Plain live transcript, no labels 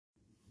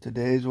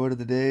Today's word of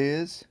the day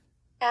is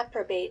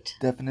approbate.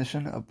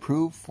 Definition: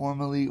 approve,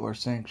 formally, or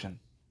sanction.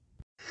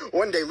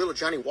 One day, little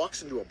Johnny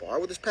walks into a bar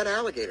with his pet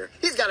alligator.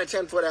 He's got a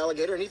 10-foot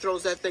alligator, and he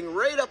throws that thing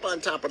right up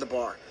on top of the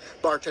bar.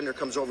 Bartender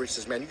comes over, he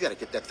says, "Man, you got to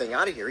get that thing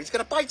out of here. He's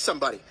going to bite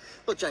somebody."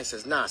 Little Johnny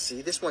says, "Nah,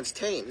 see, this one's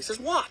tame." He says,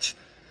 "Watch."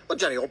 Little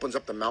Johnny opens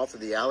up the mouth of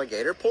the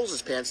alligator, pulls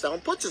his pants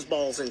down, puts his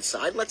balls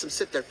inside, and lets him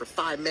sit there for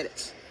 5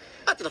 minutes.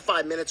 After the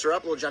 5 minutes are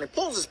up, little Johnny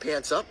pulls his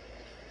pants up,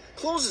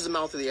 closes the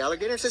mouth of the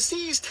alligator, and says,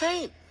 "See, he's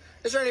tame.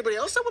 Is there anybody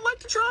else that would like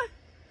to try?"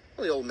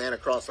 Well, the old man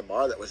across the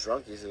bar that was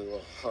drunk, he said,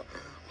 "Well,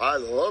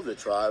 I'd love to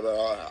try, but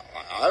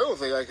I don't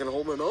think I can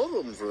hold my nose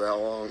open for that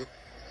long."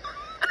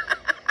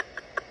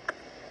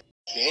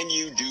 Can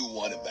you do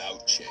one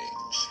about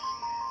change?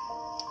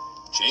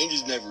 Change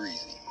is never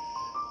easy.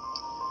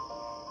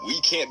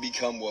 We can't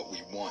become what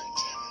we want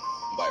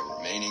by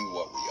remaining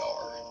what we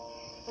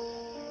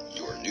are.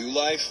 Your new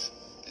life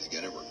is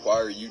going to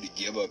require you to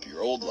give up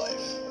your old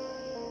life.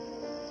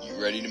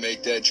 You ready to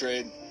make that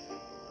trade?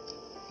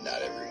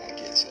 Not everyone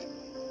gets it.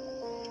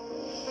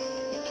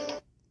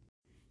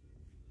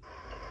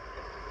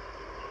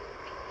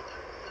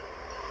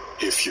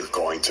 If you're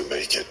going to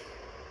make it,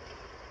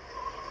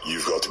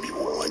 you've got to be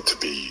willing to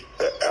be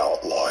the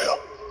outlier,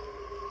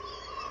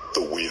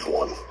 the weird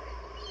one.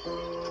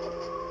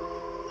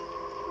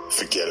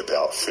 Forget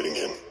about fitting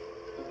in.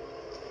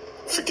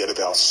 Forget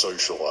about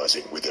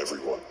socializing with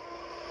everyone.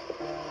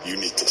 You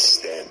need to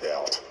stand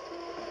out.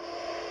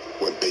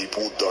 When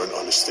people don't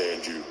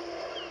understand you,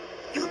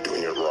 you're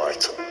doing it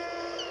right.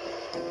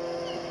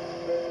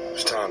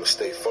 It's time to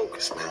stay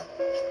focused, man.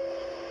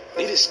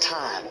 It is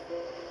time.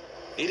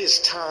 It is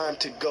time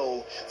to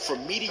go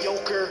from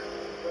mediocre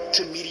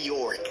to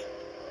meteoric.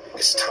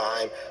 It's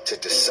time to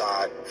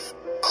decide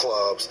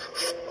clubs,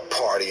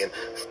 partying,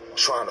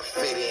 trying to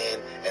fit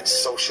in and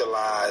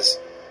socialize,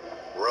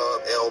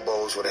 rub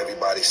elbows with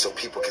everybody so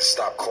people can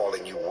stop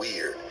calling you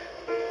weird.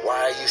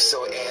 Why are you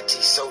so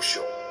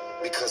antisocial?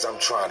 Because I'm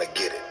trying to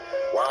get it.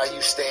 Why are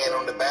you staying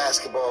on the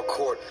basketball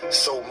court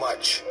so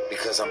much?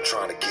 Because I'm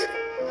trying to get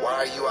it. Why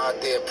are you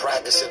out there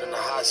practicing in the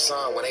hot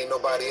sun when ain't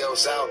nobody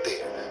else out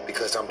there?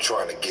 Because I'm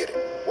trying to get it.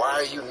 Why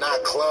are you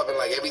not clubbing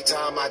like every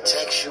time I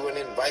text you and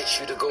invite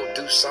you to go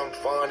do something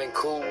fun and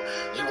cool,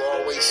 you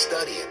always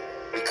studying?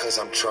 Because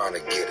I'm trying to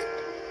get it.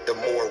 The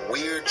more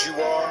weird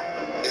you are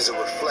is a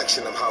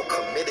reflection of how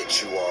committed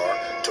you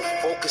are to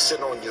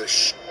focusing on your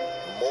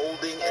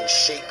molding and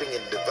shaping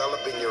and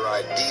developing your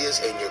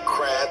ideas and your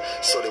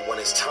craft so that when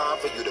it's time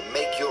for you to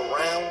make your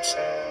rounds,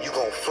 you're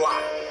going to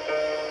fly.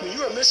 When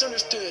you are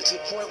misunderstood to the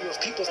point where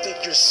people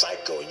think you're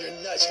psycho and you're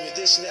nuts and you're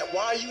this and that,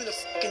 why are you in the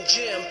fucking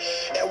gym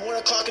at 1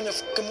 o'clock in the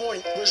fucking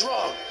morning? What's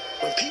wrong?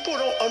 When people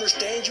don't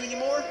understand you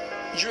anymore,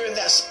 you're in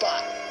that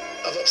spot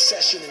of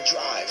obsession and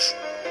drive.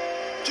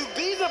 To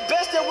be the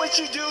best at what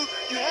you do,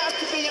 you have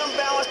to be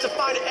unbalanced to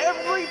find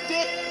every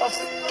bit of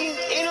fucking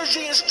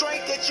energy and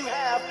strength that you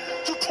have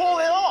to pull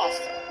it off.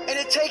 And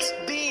it takes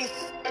being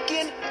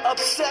fucking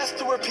obsessed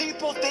to where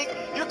people think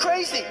you're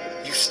crazy.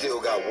 You still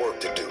got work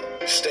to do.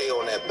 Stay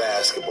on that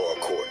basketball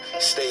court.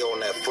 Stay on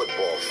that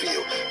football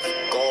field.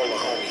 All the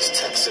homies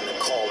texting and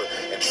calling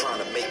and trying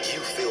to make you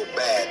feel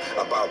bad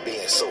about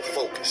being so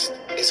focused.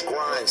 It's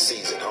grind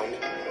season, homie.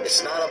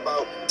 It's not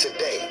about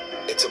today.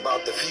 It's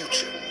about the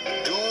future.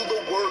 Do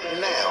the work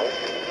now,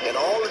 and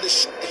all of the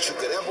shit that you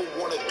could ever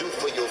want to do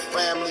for your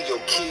family,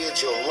 your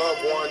kids, your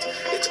loved ones,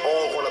 it's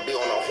all going to be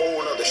on a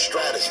whole nother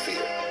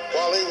stratosphere.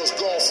 While they was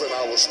golfing,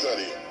 I was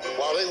studying.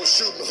 While they was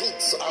shooting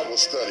hoops, I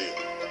was studying.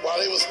 While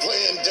they was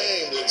playing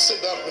games and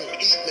sitting up and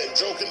eating and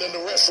joking in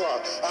the restaurant,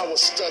 I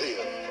was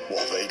studying.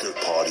 While they go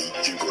party,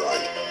 you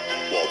grind.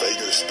 While they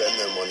go spend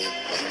their money,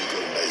 you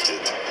go make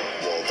it.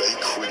 While they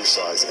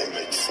criticize and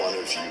make fun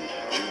of you,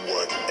 you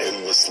work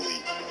endlessly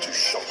to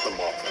shut them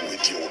up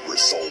with your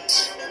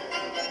results.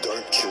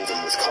 Don't kill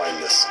them with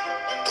kindness.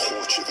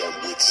 Torture them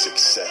with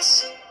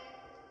success.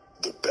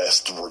 The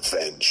best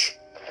revenge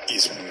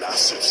is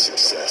massive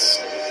success.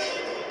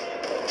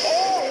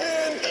 All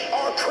men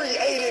are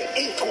created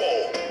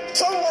equal.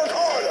 Some work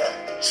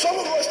harder. Some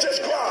of us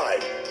just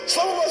grind.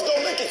 Some of us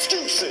don't make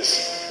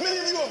excuses. Many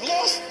of you have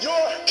lost your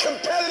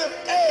competitive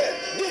edge.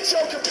 Get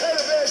your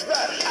competitive edge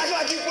back. Act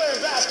like you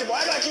playing basketball.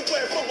 Act like you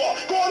playing football.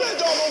 Go in that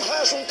doggone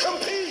classroom.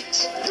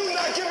 Compete. You're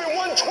not giving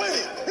 120.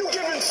 You're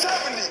giving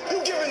 70.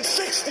 You're giving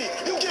 60.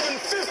 You're giving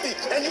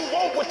 50. And you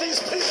want what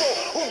these people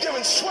who've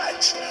given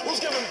sweat,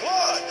 who's given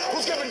blood,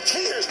 who's given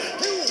tears,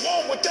 you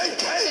want what they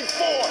paid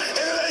for,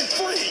 and it ain't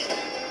free.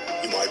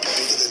 You might be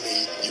bigger than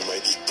me, you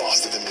might be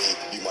faster than me,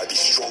 you might be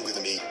stronger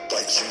than me,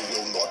 but you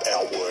will not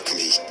outwork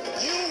me.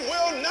 You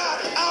will not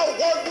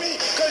outwork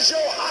me because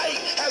your height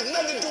has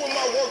nothing to do with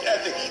my work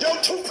ethic. Your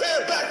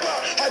two-parent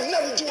background has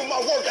nothing to do with my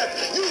work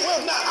ethic. You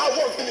will not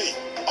outwork me.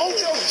 On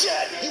your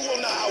jet, you will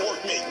not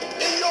outwork me.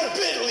 In your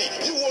Bentley,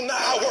 you will not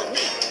outwork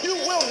me. You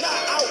will not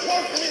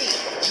outwork me.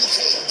 You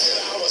can't get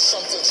out of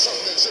something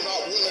that you're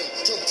not willing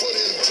to put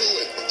into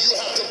it. You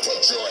have to put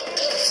your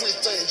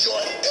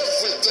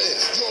everything,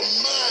 your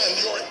mind,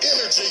 your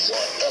energy,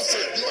 your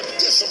effort, your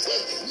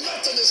discipline.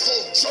 Nothing is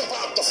going to jump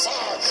out the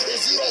fire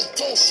If you don't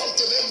throw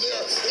something in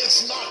there,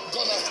 it's not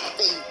gonna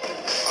happen.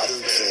 I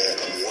don't care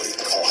what it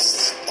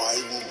costs. I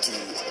will do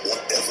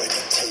whatever it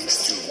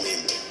takes to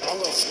win. I'm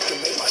going to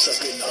make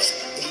myself good enough.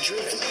 Be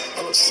driven.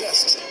 I'm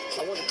obsessed.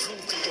 I want to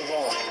prove people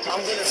wrong.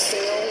 I'm going to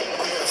fail.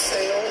 I'm going to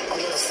fail. I'm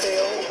going to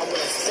fail. I'm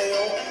going to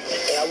fail.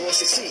 And I will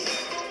succeed.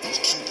 You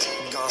keep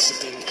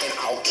gossiping and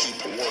I'll keep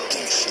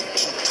working. You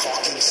keep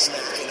talking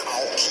smack and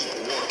I'll keep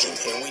working.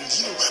 And when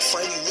you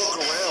finally look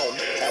around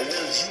at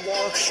where you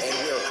are and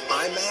where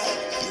I'm at,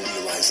 you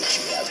realize that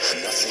you have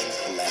nothing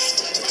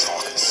left to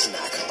talk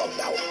smack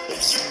about.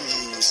 You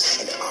lose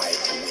and I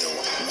will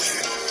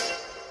win.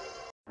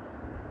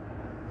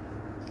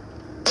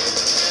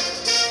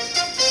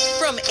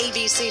 From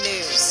ABC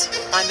News,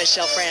 I'm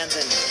Michelle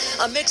Franzen.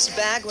 A mixed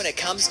bag when it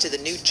comes to the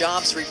new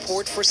jobs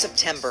report for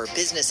September.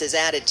 Businesses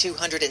added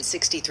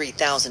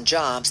 263,000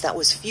 jobs. That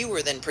was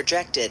fewer than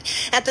projected.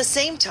 At the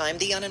same time,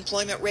 the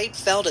unemployment rate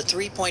fell to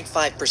 3.5%.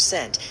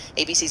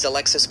 ABC's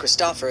Alexis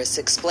Christoforous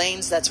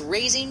explains that's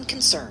raising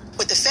concern.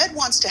 What the Fed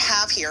wants to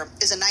have here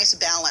is a nice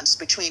balance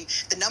between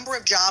the number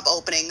of job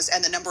openings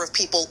and the number of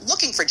people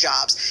looking for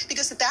jobs,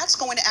 because that's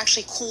going to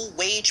actually cool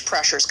wage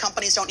pressures.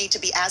 Companies don't need to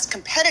be as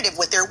competitive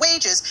with their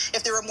wages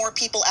if there are more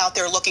people out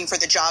there looking for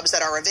the jobs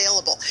that are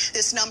available.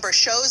 This number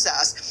shows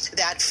us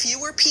that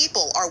fewer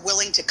people are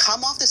willing to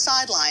come off the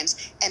sidelines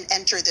and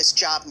enter this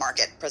job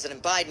market.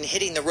 President Biden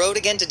hitting the road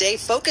again today,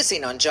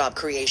 focusing on job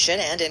creation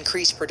and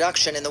increased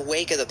production in the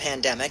wake of the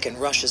pandemic and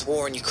Russia's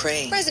war in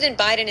Ukraine. President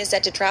Biden is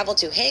set to travel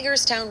to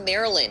Hagerstown,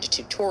 Maryland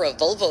to tour a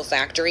Volvo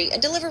factory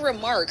and deliver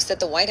remarks that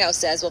the White House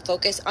says will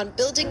focus on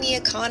building the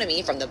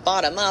economy from the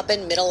bottom up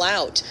and middle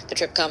out. The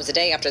trip comes a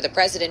day after the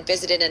president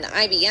visited an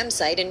IBM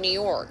site in New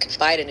York.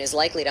 Biden is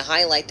likely to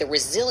highlight the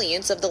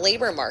resilience of the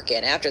labor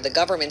market after the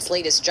government's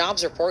latest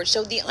jobs report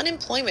showed the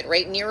unemployment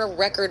rate near a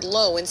record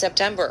low in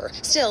September.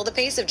 Still, the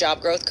pace of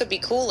job growth could be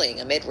cooling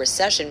amid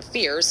recession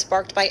fears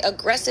sparked by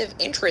aggressive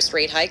interest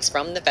rate hikes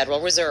from the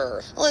Federal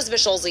Reserve.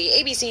 Elizabeth Schulze,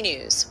 ABC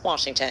News,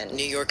 Washington.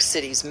 New York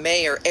City's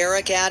Mayor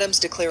Eric Adams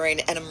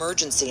declaring an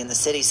emergency in the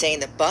city, saying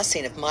that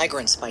busing of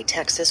migrants by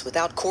Texas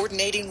without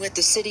coordinating with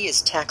the city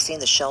is taxing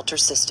the shelter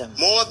system.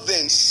 More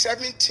than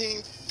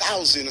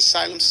 17,000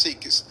 asylum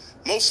seekers,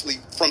 mostly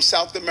from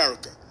South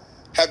America,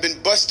 have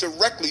been bused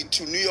directly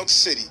to New York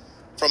City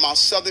from our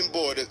southern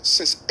border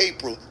since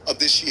April of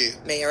this year.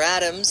 Mayor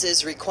Adams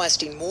is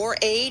requesting more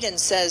aid and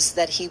says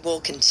that he will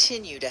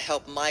continue to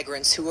help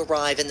migrants who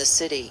arrive in the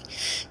city.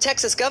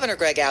 Texas Governor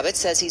Greg Abbott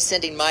says he's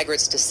sending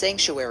migrants to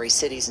sanctuary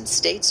cities and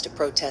states to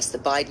protest the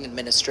Biden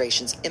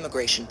administration's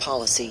immigration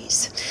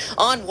policies.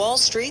 On Wall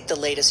Street, the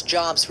latest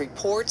jobs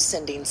report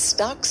sending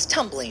stocks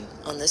tumbling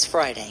on this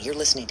Friday. You're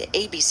listening to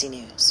ABC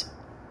News.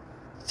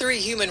 3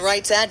 human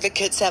rights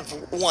advocates have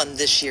won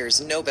this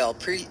year's Nobel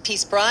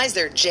Peace Prize.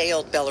 They're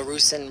jailed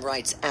Belarusian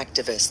rights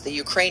activists, the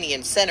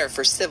Ukrainian Center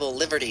for Civil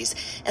Liberties,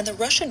 and the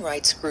Russian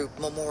rights group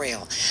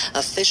Memorial.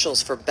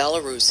 Officials for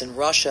Belarus and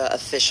Russia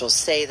officials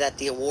say that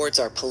the awards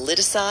are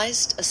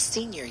politicized. A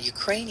senior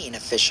Ukrainian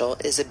official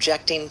is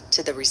objecting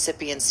to the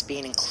recipients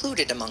being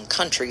included among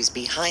countries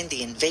behind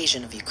the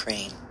invasion of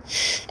Ukraine.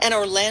 An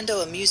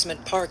Orlando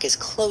amusement park is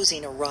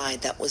closing a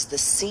ride that was the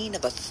scene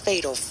of a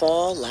fatal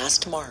fall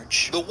last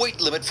March. The weight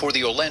limit for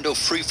the Orlando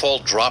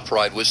Freefall Drop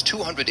Ride was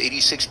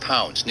 286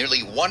 pounds,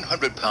 nearly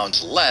 100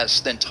 pounds less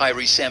than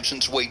Tyree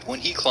Sampson's weight when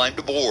he climbed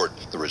aboard.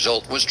 The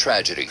result was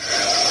tragedy.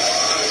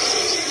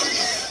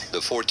 The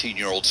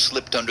 14-year-old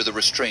slipped under the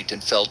restraint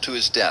and fell to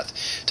his death.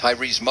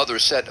 Tyree's mother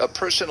set a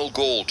personal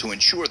goal to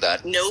ensure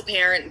that no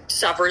parent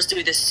suffers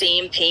through the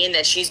same pain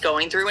that she's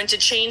going through and to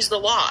change the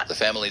law. The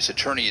family's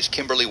attorney is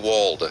Kimberly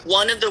Wald.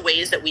 One of the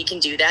ways that we can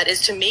do that is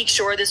to make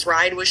sure this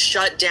ride was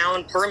shut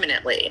down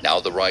permanently.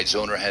 Now the ride's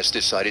owner has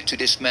decided to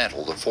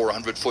dismantle the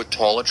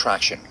 400-foot-tall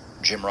attraction.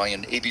 Jim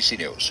Ryan, ABC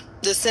News.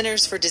 The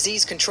Centers for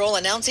Disease Control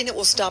announcing it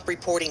will stop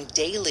reporting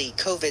daily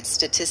COVID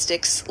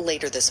statistics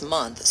later this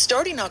month.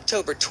 Starting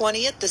October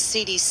 20th, the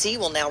CDC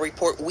will now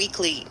report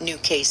weekly new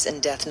case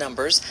and death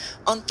numbers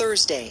on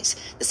Thursdays.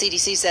 The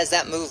CDC says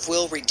that move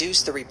will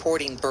reduce the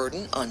reporting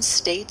burden on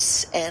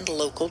states and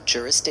local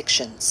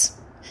jurisdictions.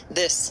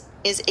 This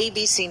is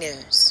ABC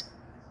News.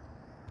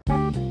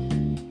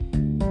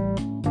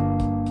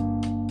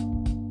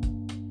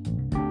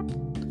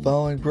 The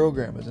following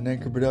program is an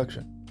Anchor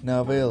production,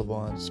 now available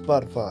on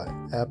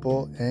Spotify,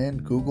 Apple,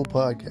 and Google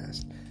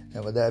Podcasts.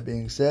 And with that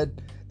being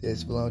said, the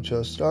Ace Malone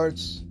Show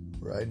starts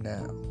right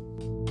now.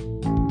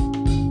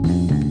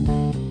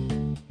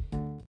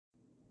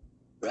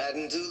 Right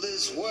into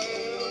this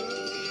world,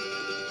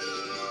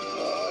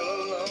 all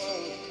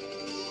alone.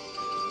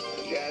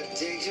 You gotta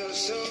take your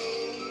soul.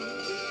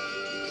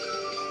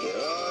 You're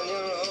on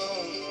your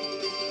own.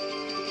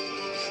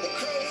 The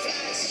crow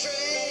flies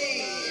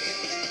straight,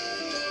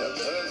 a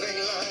perfect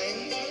line.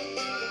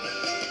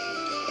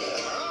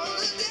 On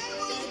the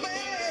devil's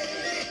way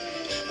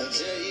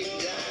until you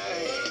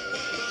die.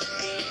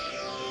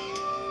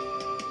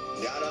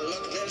 Gotta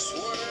look this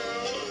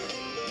world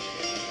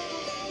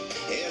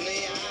in the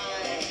eye.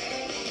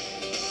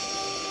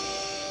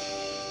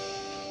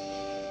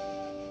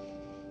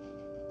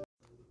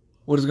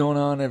 What is going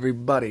on,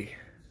 everybody?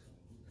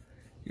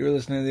 You're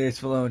listening to the Ace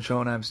of Alone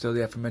Show, and I'm still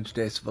the aforementioned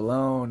Ace of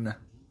Alone.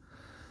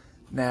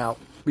 Now,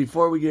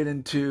 before we get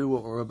into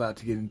what we're about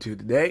to get into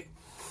today,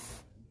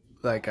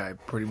 like I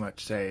pretty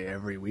much say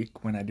every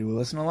week when I do a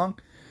listen along,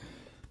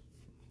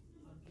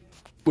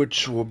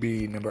 which will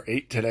be number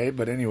 8 today,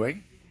 but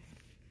anyway,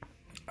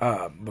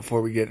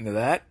 before we get into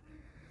that,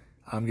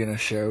 I'm going to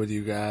share with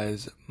you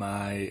guys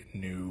my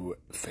new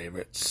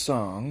favorite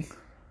song,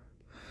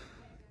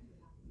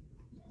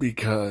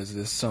 because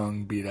this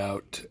song beat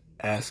out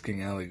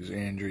Asking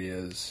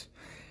Alexandria's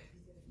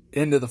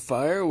Into the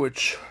Fire,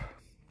 which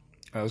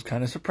I was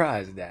kind of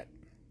surprised at.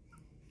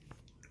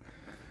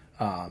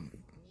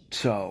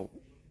 So,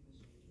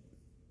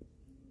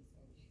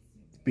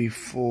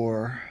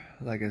 before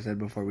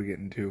we get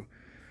into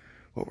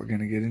what we're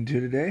going to get into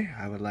today,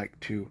 I would like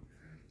to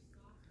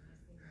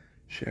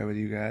share with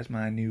you guys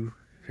my new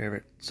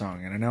favorite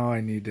song. And I know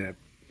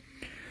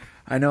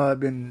I've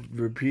been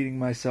repeating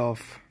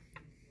myself,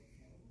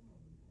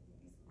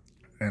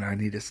 and I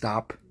need to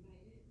stop.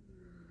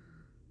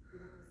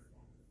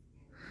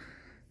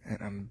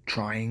 And I'm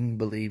trying,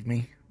 believe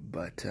me.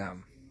 But,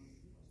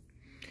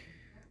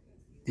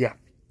 yeah.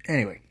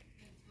 Anyway,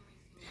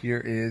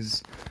 here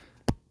is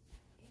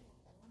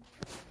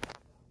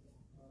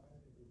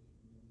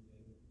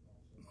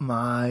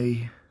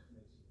my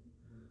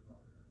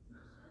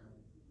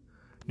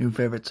new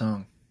favorite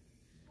song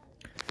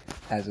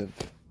as of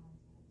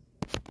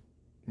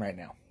right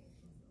now.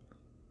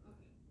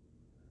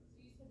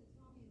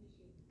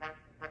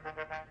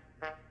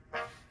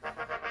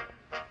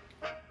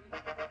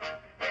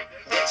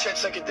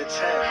 Check it to 10.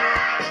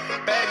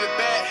 Baby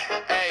bet,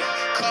 ayy,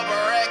 couple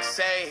racks,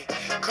 ayy,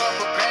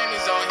 couple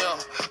Grammys on him,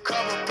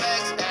 couple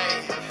plaques,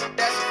 ayy,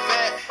 that's a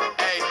fact,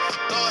 ayy,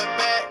 throw it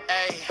back,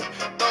 ayy,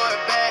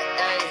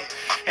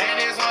 and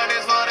this one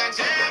is for the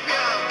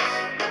champion,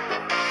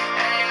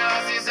 ain't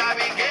lost since I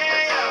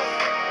began, yo,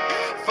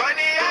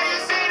 funny how you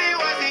said it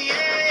wasn't,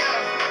 yeah,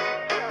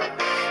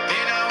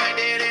 then I went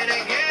did it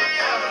again,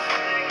 yo,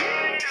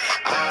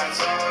 I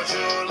told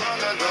you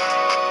long ago,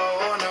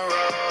 on the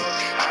road,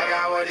 I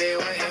got what they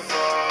waiting for.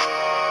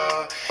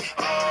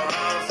 Don't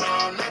run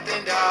from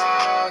nothing,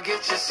 dog.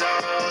 Get your soul.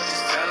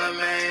 Just tell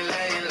them ain't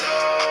laying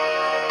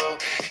low.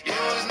 You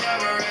was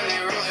never really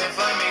rooting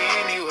for me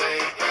anyway.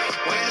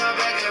 When I'm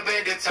back up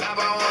at the top,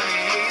 I wanna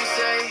hear you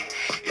say,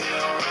 you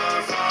don't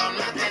run from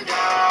nothing,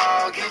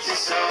 dog. Get your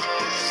soul.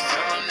 Just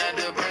tell them that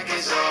the break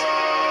is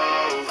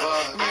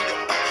over.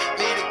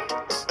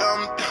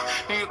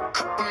 Need a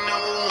couple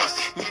number ones.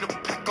 Need a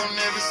pack on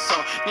every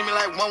song. Need me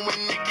like one with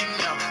Nicky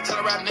now. Tell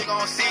a rap nigga I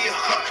don't see it,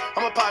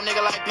 I'm a pop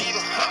nigga like Bieber,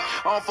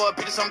 I don't fuck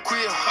bitches, I'm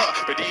queer,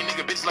 but these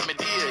nigga bitches like me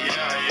dear,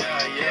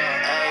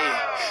 yeah, ayy.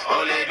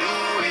 Oh, they do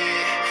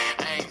it.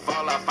 I ain't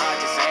fall off, I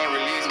just ain't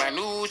release my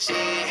new shit.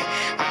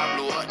 I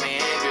blew up,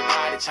 man,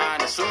 everybody trying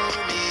to sue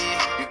me.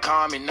 You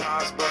call me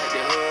Nas, but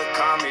the hood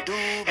call me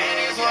Doobie. And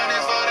this one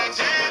is for the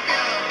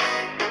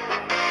champion.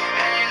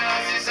 Ain't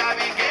lost since I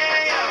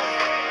began, yo.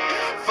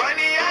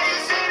 Funny how you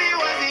said it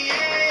wasn't,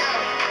 yeah, yo.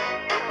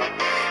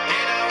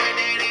 Then I went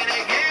did it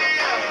again,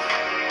 yo.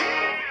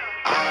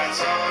 I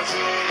told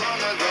you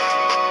long ago,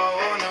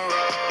 on the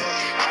road,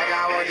 I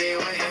got what they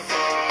waiting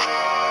for.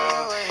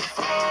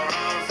 Don't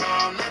run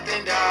from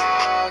nothing,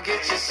 dog.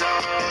 Get your soul.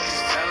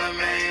 Just tell them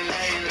ain't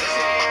laying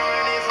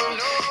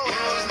low. You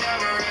was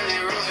never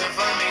really rooting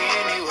for me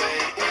anyway.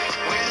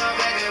 When I'm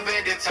back up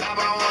at the top,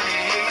 I wanna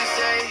hear you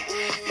say,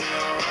 you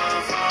don't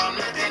run from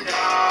nothing,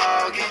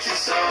 dog. Get your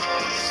soul.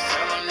 Just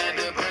tell them that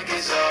the break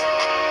is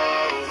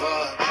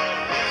over.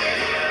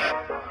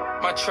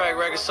 My track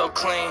record so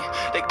clean,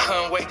 they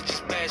couldn't wait to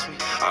just bash me.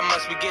 I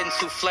must be getting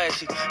too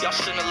flashy. Y'all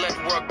shouldn't have let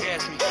the world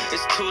gas me.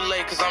 It's too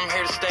late, cause I'm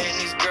here to stay,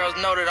 and these girls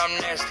know that I'm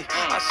nasty.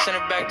 I sent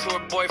it back to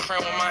her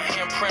boyfriend with my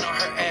handprint on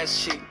her ass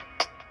cheek.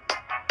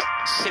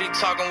 City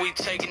talking, we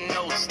taking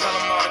notes. Tell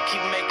him all to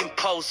keep making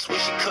posts.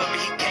 Wish he could,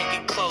 but he can't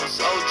get close.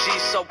 OG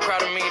so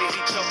proud of me that he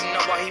choking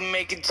up while he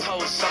making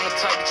toast. I'm the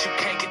type that you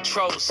can't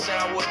control.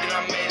 Said I would, then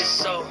I made it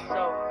so.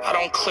 I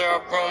don't clear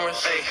up rumors.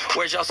 Ay,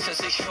 where's y'all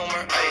sense of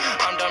humor? Ay,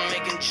 I'm done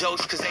making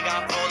jokes cause they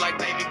got old like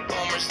baby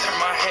boomers. Turn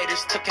my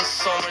haters to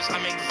consumers. I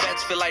make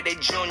vets feel like they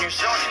juniors.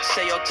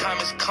 Say your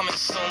time is coming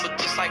soon, but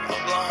just like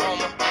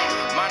Oklahoma,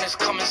 mine is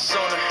coming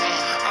sooner.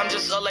 I'm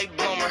just a late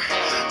bloomer.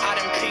 I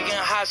didn't peak in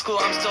high school,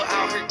 I'm still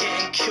out here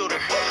getting cuter.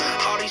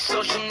 All these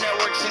social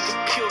networks and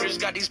computers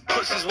got these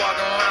pussies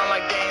walking around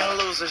like they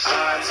ain't losers.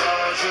 I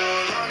told you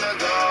long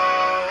ago,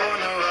 on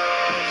the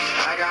road,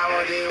 I got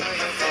what they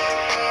waiting for.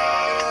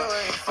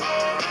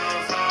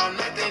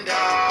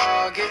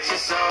 Get your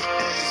soul,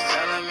 just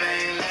tell them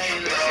ain't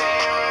laying low.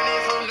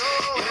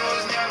 You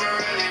was never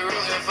really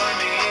rooting for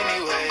me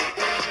anyway.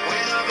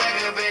 When I'm back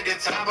up at the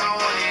top, I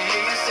wanna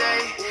hear you say,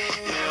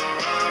 you don't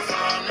run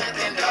from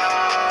nothing,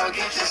 dog.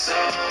 Get your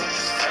soul,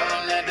 just tell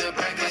them that the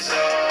break is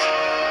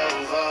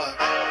over.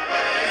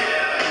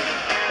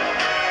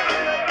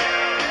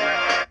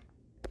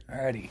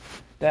 Alrighty,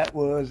 that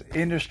was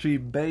Industry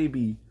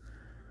Baby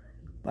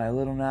by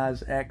Lil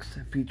Nas X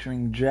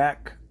featuring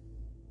Jack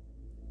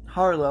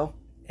Harlow,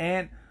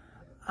 and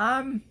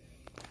I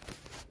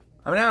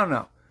don't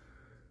know.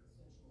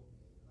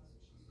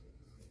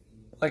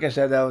 Like I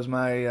said, that was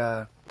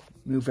my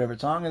new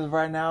favorite song as of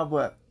right now,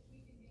 but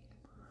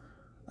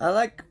I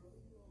like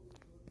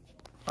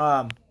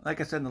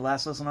I said in the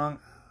last listen along,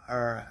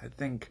 or I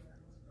think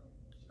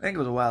it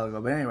was a while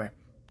ago, but anyway,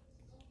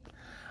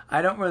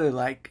 I don't really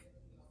like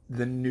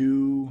the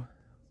new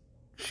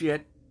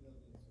shit.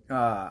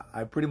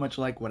 I pretty much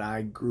like what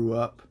I grew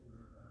up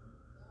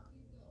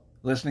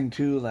listening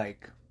to,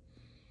 like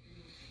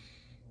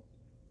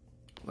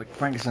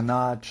Frank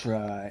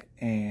Sinatra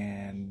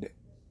and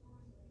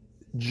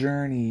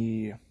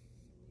Journey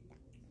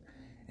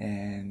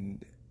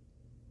and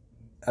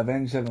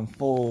Avenged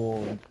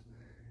Sevenfold,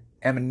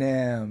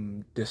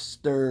 Eminem,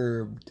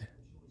 Disturbed,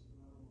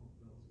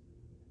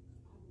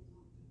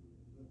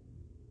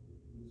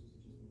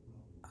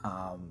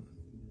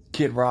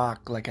 Kid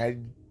Rock. Like, I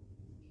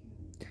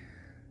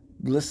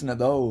listen to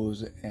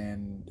those,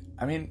 and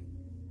I mean,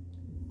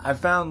 I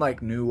found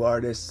like new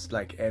artists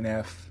like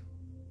NF.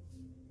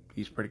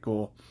 He's pretty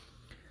cool.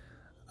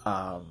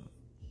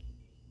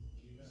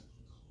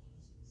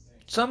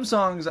 Some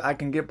songs I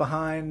can get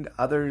behind,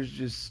 others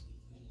just,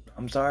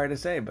 I'm sorry to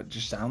say, but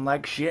just sound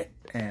like shit,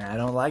 and I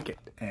don't like it,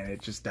 and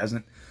it just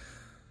doesn't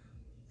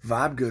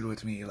vibe good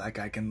with me. Like,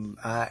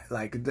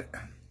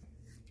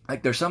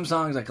 there's some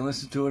songs I can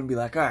listen to it and be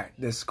like, alright,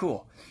 this is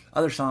cool.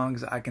 Other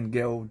songs I can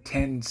go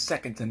 10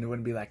 seconds into it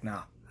and be like,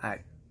 nah,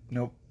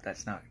 nope, I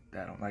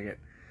don't like it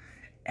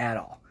at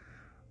all.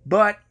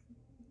 But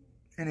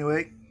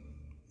anyway,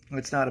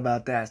 it's not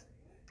about that.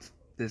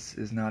 This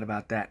is not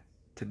about that.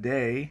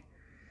 Today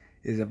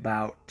is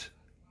about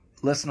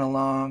Listen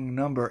Along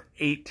number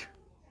 8.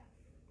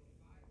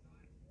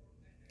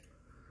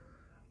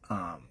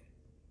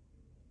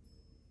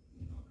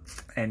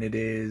 And it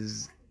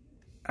is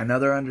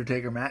another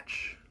Undertaker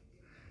match.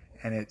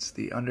 And it's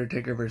the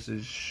Undertaker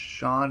versus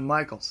Shawn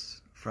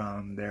Michaels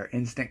from their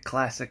instant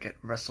classic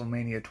at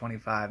WrestleMania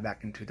 25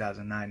 back in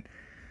 2009.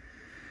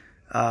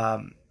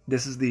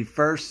 This is the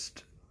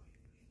first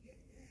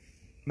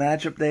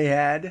matchup they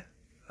had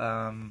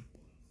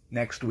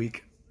next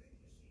week.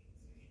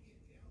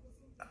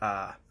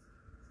 I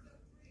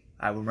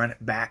will run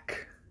it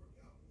back.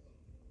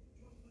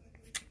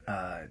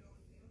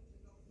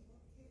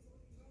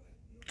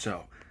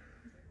 So,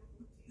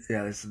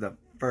 yeah, this is the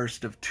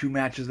first of 2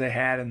 matches they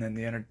had, and then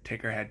the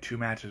Undertaker had 2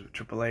 matches with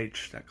Triple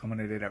H that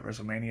culminated at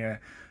WrestleMania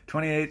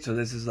 28. So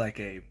this is like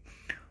a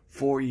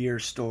 4-year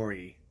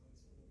story,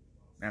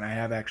 and I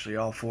have actually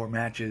all 4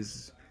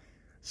 matches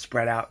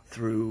spread out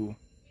through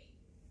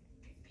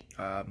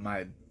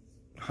my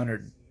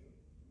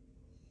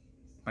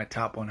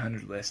top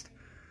 100 list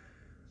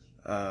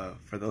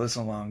for the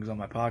listen-alongs on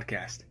my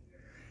podcast.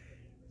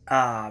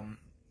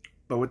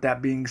 But with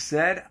that being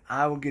said,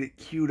 I will get it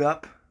queued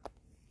up.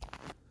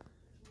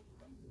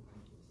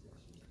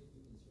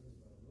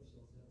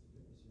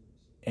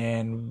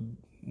 And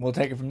we'll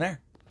take it from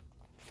there.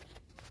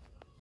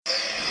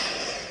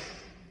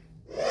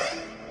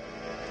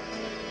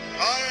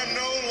 I am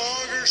no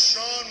longer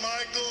Shawn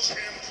Michaels,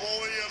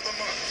 Employee of the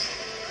Month.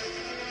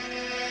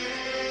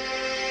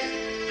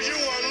 You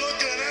are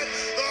looking at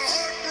the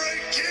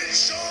Heartbreak Kid,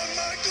 Shawn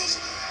Michaels,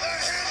 the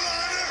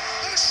headliner,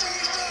 the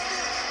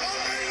showstopper, a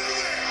main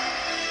event.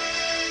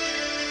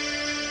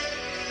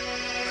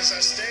 As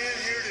I stand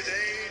here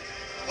today,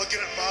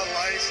 looking at my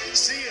life,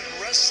 seeing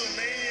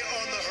WrestleMania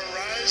on the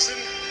horizon,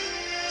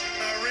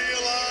 I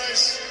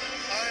realize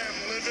I am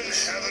living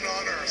heaven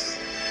on earth.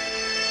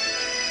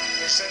 If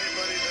there's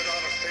anybody that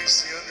ought to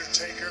face The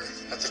Undertaker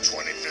at the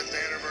 25th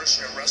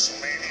anniversary of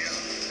WrestleMania,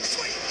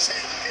 sweet chin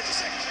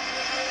music,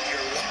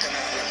 you're looking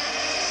at him.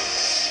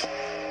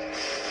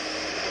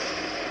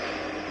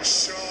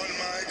 Shawn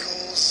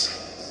Michaels.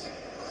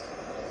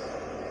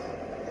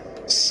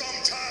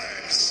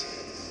 Sometimes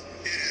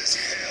it is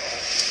hell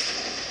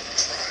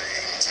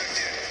trying to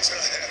get to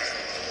heaven.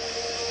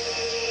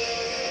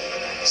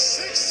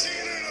 16-0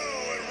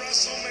 at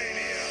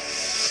WrestleMania.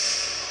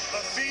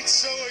 A feat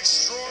so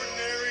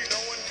extraordinary, no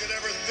one could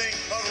ever think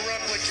of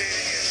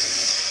replicating it.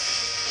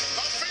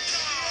 A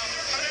Phenom,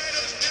 a man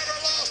who's never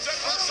lost at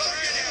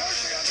WrestleMania.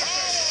 How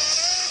on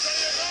earth are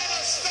you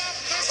gonna stop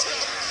this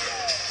guy?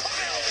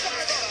 Pile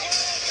driver.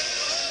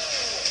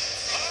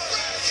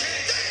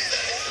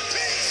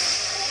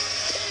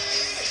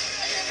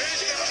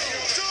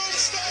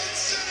 Tombstone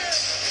City.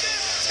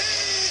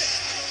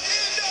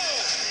 15-0.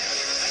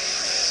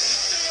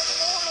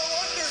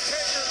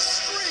 Undertaker's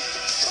streak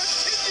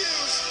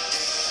continues.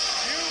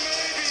 You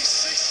may be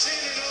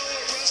 16-0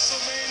 at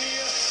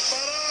WrestleMania,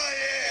 but I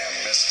am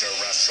Mr.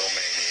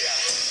 WrestleMania.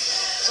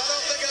 I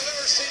don't think I've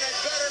ever seen a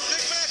better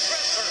big match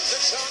wrestler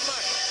than Shawn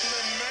Michaels.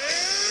 The man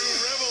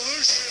who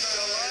revolutionized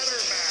the ladder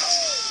match.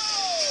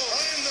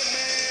 I'm the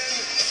man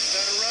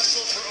that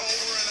wrestled for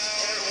over an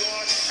hour and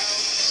walked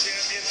out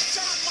champion.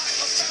 Shawn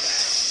Michaels,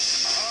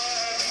 I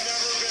have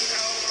never been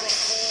out from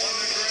on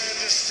the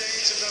grandest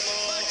stage of them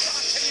all. My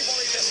God, can you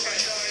believe this? And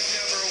I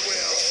never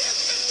will.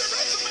 Mr.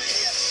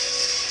 WrestleMania.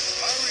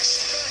 I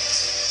respect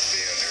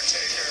The Undertaker.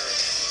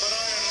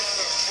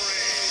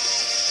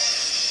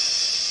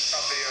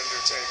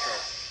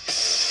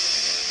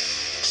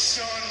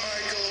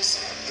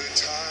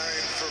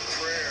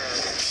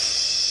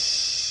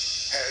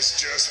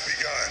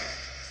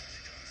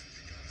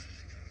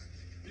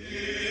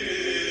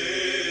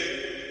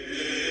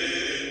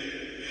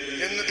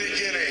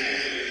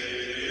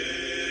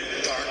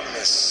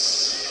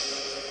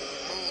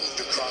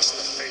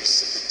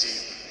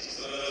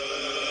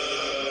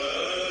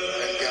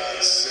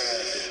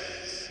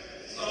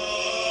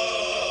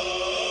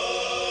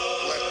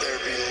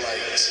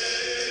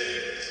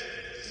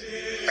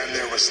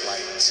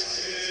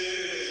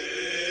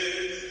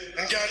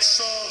 God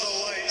saw the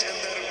light and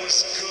that it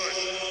was good.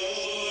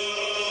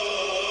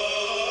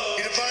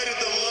 He divided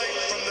the light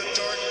from the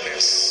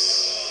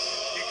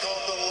darkness. He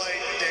called the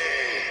light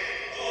day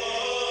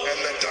and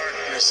the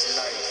darkness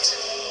night.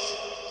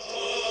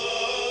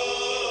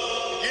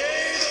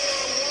 Yea, though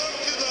I walk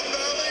through the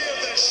valley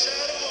of the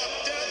shadow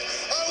of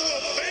death, I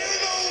will fear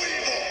no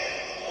evil.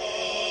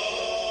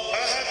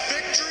 I have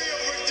victory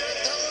over death,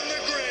 hell, and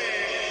the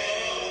grave.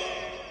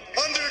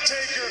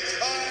 Undertaker,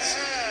 I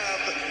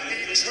have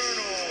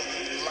eternal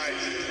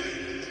life.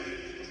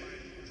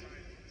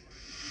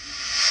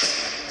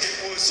 It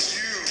was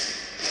you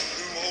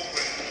who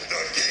opened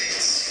the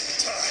gates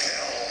to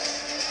hell.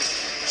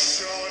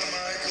 Shawn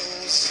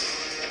Michaels,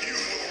 you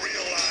will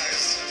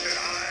realize that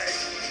I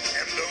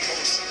am the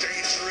most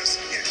dangerous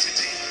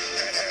entity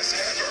that has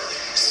ever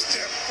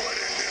stepped foot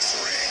in this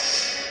ring.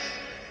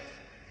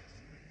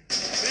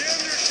 The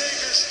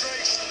Undertaker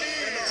strikes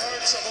fear in the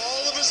hearts of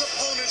all of his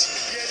opponents,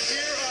 yet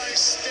here I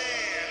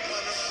stand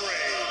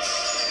unafraid.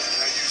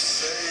 Now you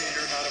say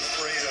you're not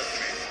afraid of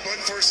me, but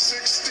for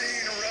 16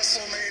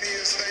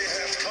 WrestleManias they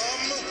have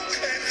come,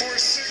 and for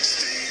 16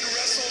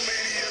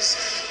 WrestleManias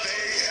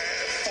they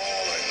have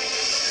fallen.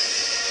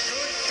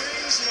 Good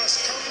things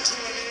must come to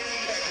an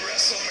end at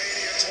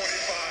WrestleMania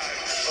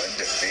 25.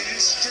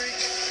 Undefeated streak,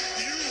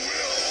 you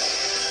will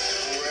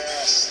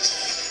rest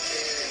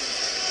in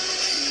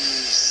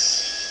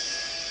peace.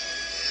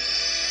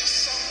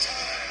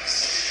 Sometimes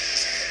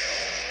it's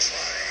hell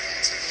trying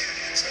to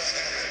get to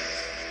heaven.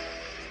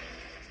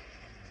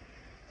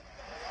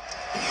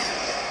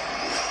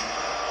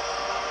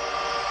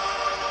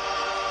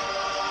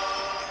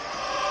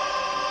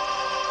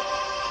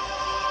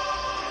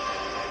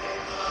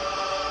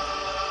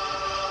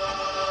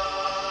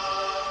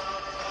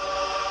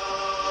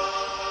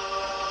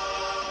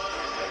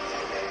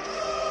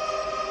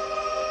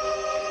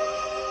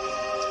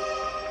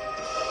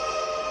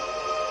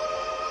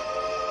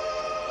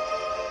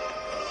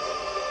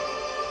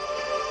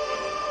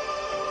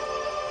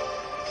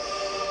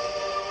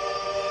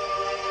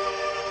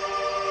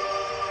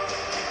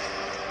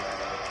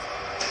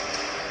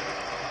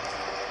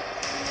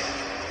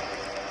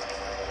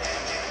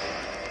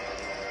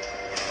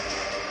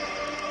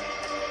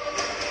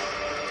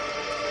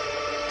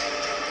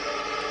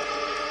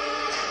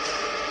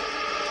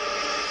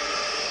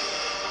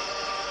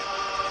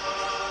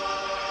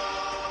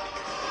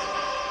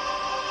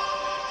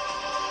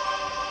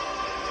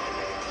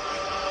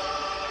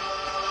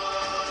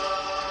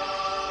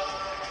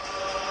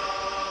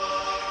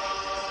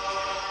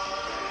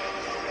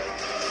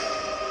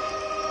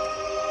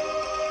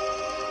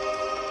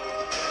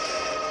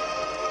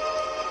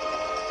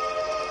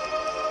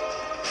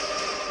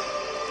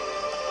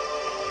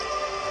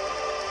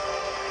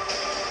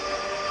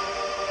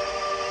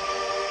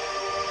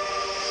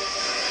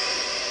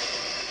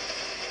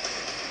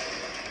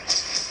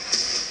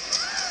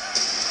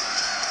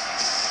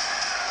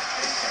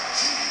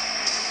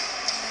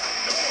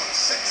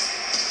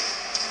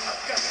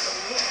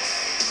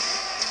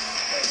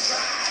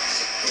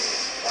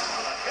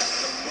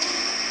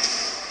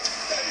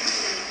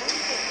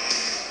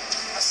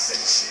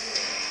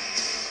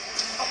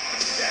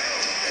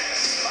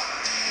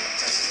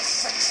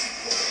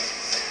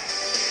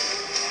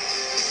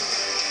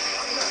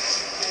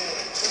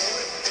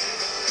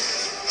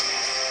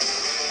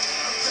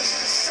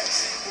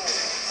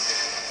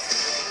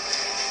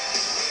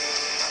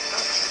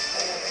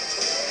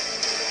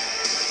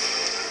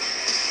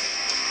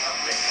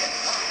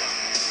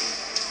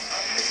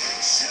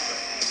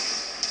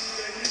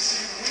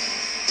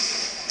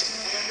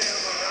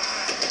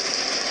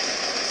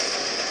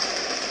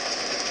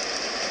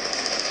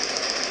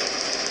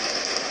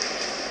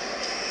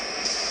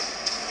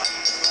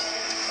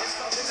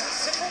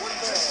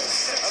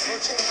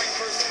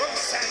 From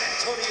San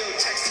Antonio,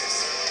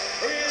 Texas,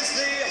 is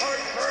the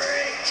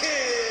Heartbreak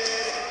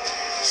Kid,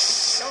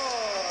 Shawn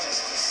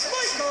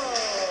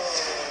Michaels.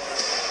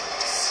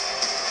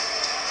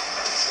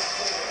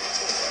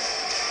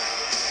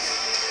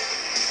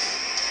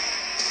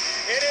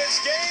 It is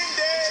game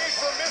day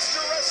for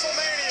Mr.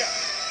 WrestleMania,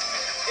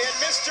 and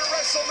Mr.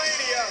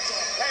 WrestleMania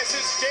has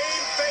his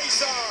game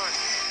face on.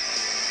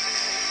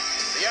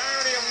 The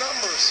irony of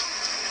numbers.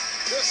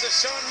 This is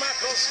Shawn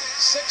Michaels'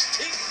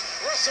 16th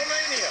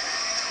WrestleMania.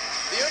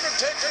 The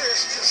Undertaker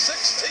is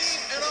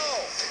 16-0.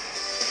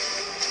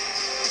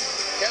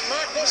 Can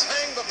Michaels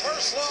hang the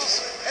first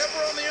loss ever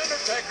on The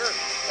Undertaker?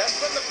 That's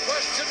been the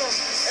question on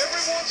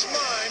everyone's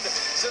mind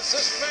since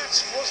this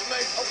match was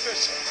made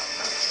official.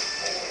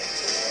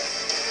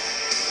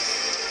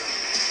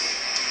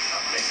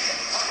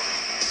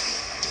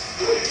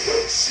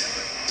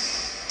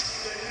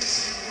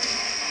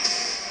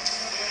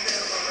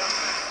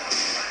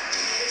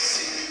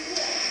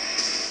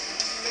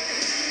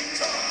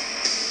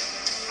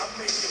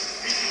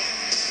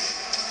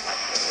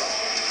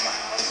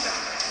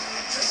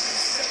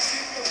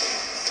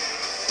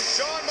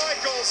 Shawn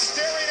Michaels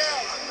staring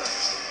out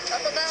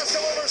at the mass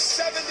of over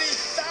 70,000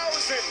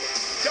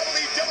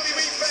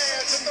 WWE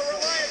fans at the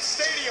Reliance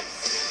Stadium.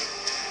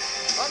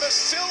 on the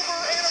silver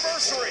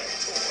anniversary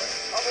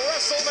of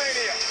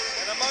WrestleMania.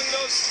 And among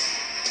those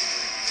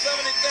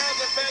 70,000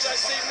 fans, I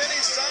see many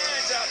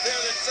signs out there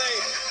that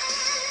say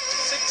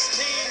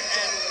 16-1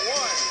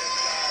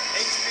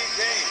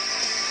 HBK.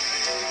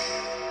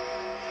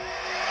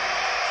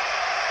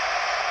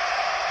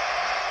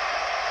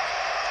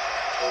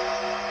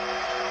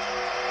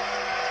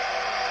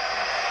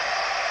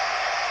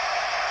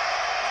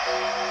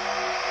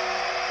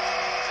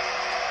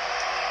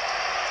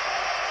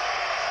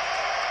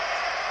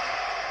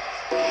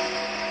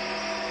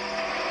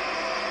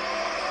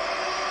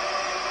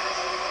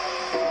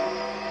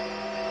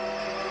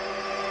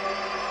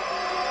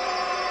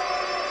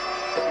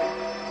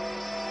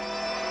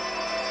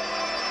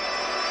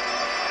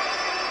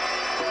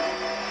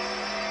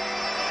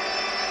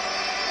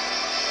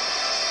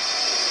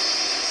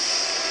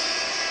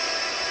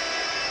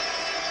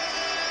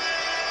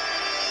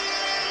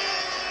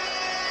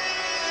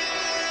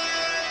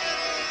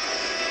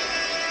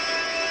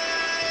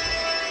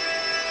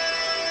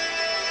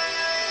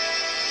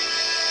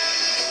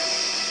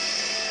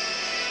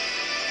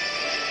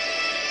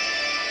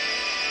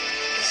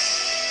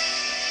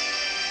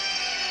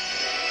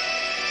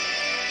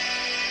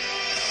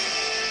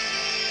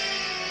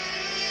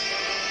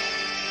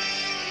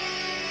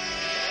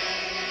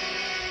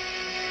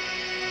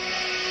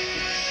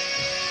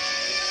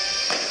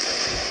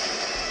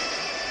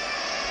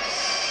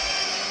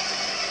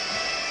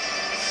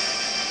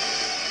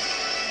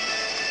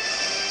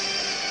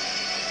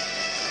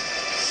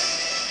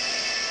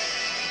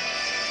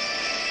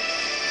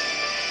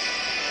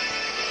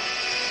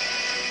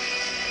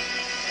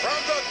 From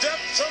the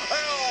depths of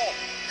hell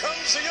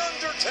comes the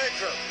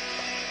Undertaker.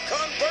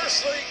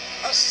 Conversely,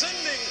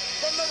 ascending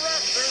from the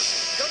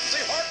rafters comes the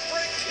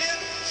Heartbreak Kid,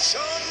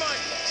 Shawn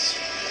Michaels.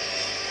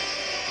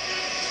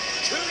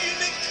 Two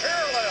unique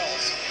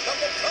parallels that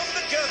will come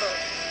together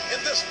in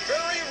this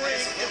very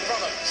ring in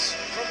front of us.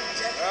 From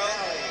Death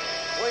Valley,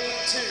 weighing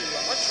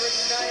 199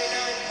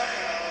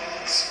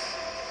 pounds,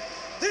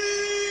 the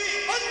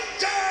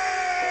Undertaker!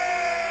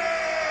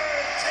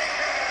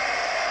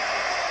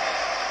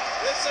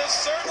 This is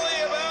certainly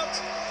about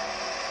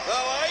the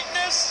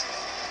lightness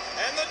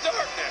and the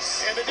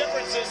darkness. And the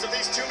differences of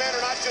these two men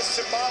are not just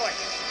symbolic.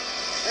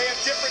 They have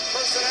different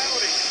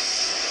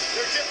personalities.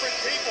 They're different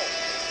people.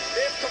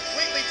 They have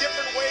completely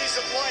different ways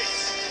of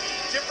life,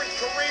 different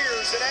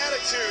careers and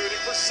attitude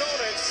and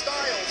persona and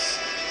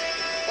styles.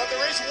 But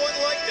there is one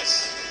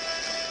likeness.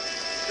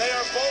 They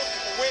are both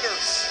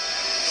winners.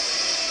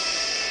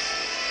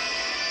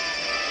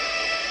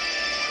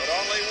 But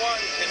only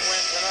one can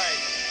win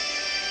tonight.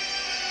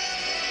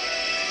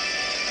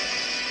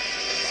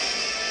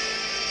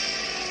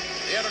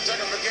 The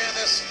Undertaker began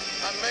this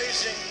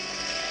amazing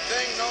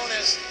thing known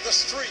as the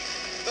streak,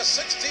 the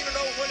 16-0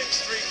 winning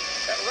streak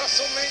at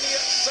WrestleMania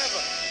 7.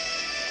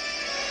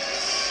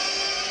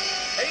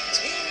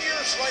 18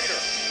 years later,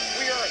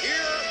 we are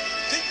here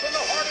deep in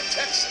the heart of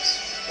Texas,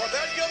 where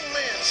that young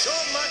man,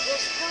 Shawn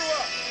Michaels, grew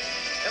up.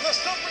 And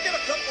let's not forget a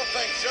couple of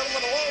things,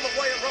 gentlemen, along the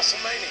way at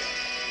WrestleMania.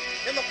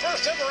 In the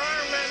first ever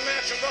Iron Man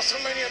match at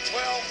WrestleMania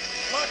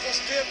 12,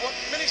 Michaels did what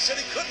many said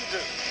he couldn't do.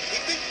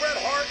 He beat Bret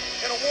Hart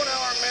in a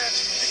one-hour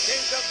match,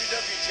 became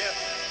WWE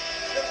champion.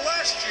 Then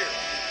last year,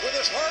 with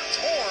his heart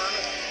torn,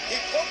 he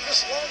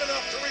focused long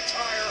enough to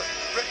retire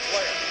Ric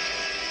Flair.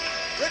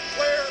 Ric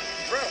Flair,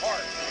 Bret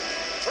Hart.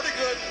 Pretty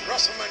good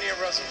WrestleMania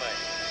resume.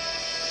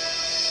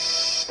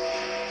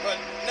 But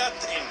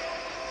nothing,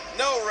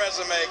 no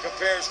resume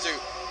compares to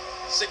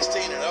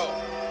 16-0.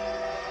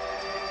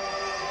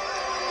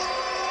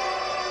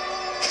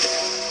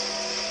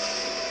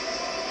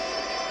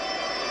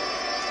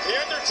 The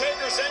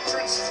Undertaker's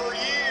entrance for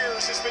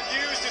years has been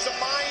used as a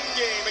mind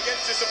game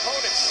against his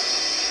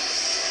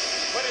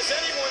opponents. But has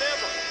anyone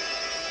ever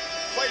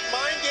played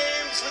mind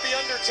games with The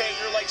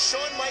Undertaker like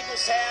Shawn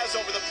Michaels has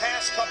over the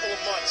past couple of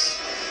months?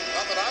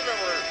 Not that I've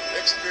ever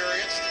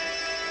experienced.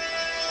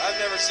 I've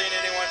never seen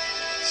anyone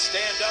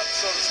stand up,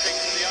 so to speak,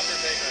 to The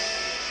Undertaker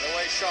the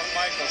way Shawn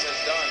Michaels has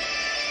done.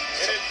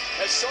 And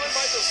has Shawn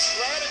Michaels'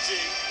 strategy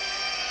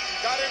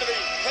got into the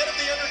head of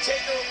The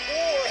Undertaker,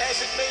 or has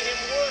it made him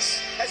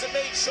worse? Has it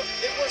made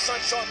it worse on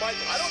Shawn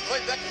Michaels? I don't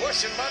think that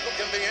question, Michael,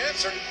 can be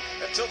answered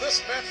until this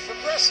match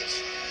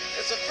progresses.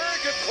 It's a very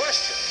good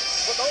question,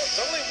 but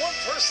there's only one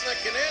person that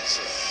can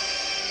answer it.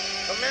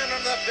 The man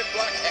in that big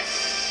black hat.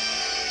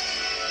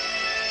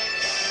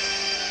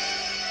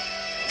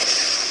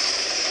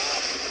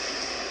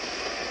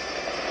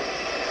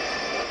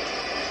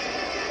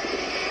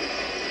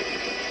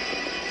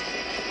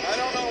 I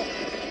don't know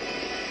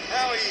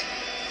how he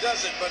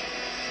does it, but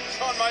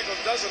Shawn Michaels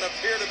doesn't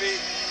appear to be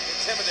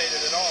intimidated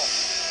at all.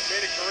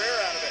 Made a career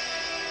out of it.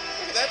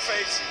 Look at that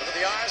face. Look at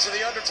the eyes of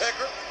The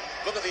Undertaker.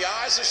 Look at the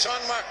eyes of Shawn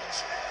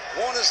Michaels.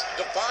 One is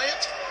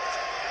defiant,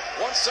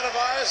 one set of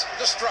eyes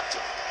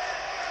destructive.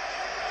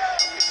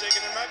 I'd be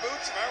shaking in my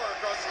boots if I were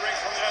across the ring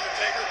from The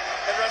Undertaker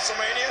at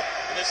WrestleMania.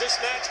 And as this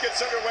match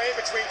gets underway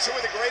between two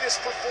of the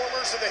greatest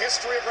performers in the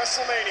history of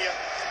WrestleMania,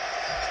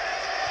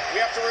 we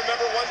have to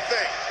remember one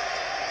thing.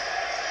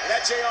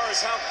 That, JR,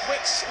 is how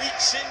quick sweet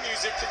chin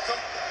music can come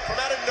from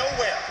out of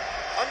nowhere.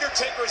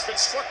 Undertaker has been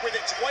struck with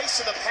it twice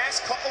in the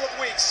past couple of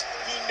weeks.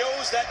 He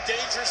knows that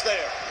danger's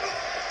there.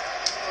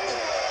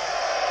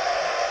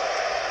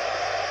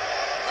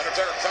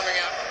 Undertaker coming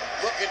out,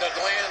 looking to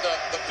land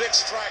the big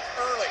strike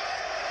early.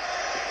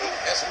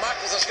 As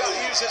Michaels has got to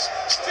use his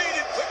speed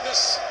and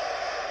quickness.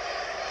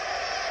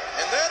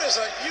 And that is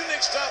a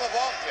unique style of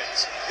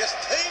offense. It's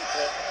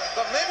painful,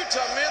 but maybe to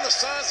a man the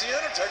size of The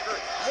Undertaker,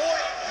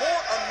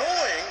 more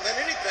annoying than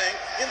anything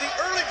in the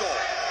early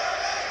going.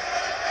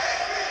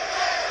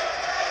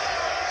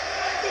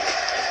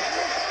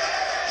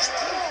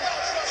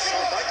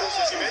 Shawn Michaels,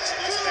 as you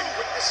mentioned, using that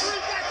quickness,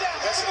 the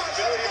best of his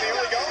ability in the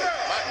early going.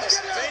 Michaels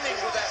feigning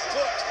with that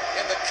foot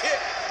and the kick.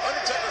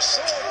 Undertaker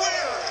so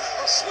aware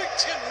of sweet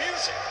chin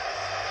music.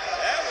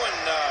 That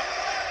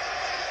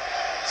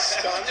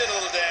one did a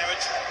little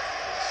damage.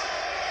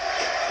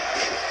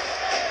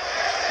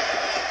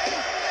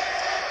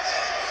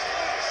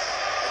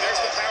 And there's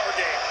the power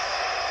game.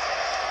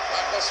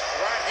 Michaels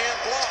right hand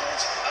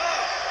blocked.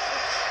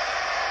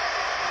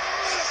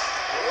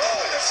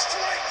 Oh, and a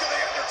strike to the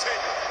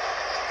Undertaker.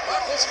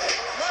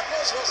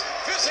 Michaels was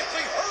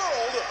physically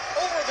hurled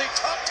over the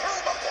top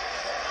turnbuckle.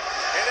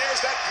 And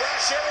there's that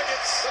brash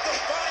arrogance, the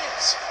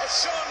defiance of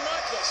Shawn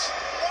Michaels.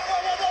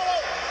 Whoa.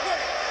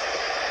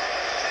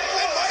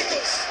 And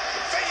Michaels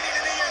feigning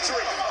a knee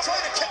injury,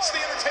 trying to catch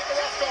the Undertaker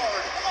off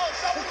guard.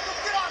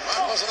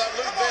 Michaels with that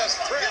Lou Thesz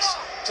press,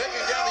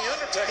 taking down the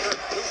Undertaker,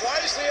 who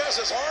wisely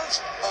has his arms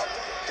up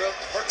to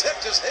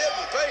protect his head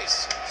and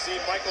face.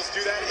 Seen Michaels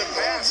do that in the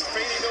past,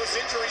 feigning those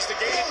injuries to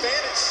gain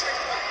advantage.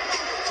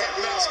 Cat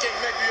and mouse game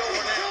may be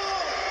over now.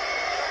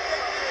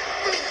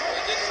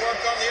 It didn't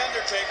work on the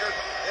Undertaker.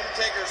 The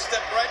Undertaker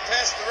stepped right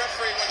past the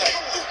referee when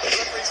the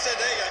referee said,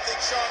 hey, I think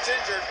Shawn's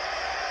injured.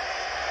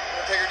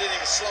 The Undertaker didn't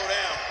even slow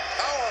down.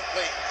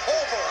 Powerfully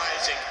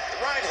pulverizing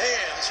right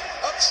hands,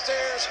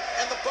 upstairs,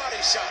 and the body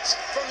shots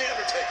from the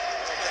Undertaker. I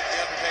don't think the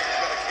Undertaker's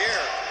going to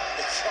care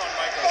if Shawn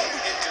Michaels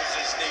injures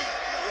his knee.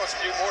 He wants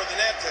to do more than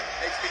that to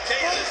HBK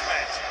in this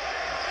match.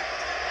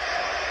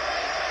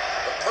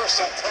 The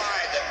personal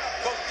pride that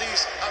both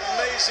these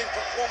amazing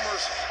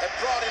performers have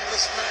brought into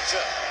this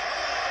matchup.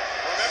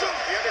 Remember,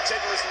 The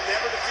Undertaker has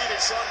never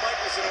defeated Shawn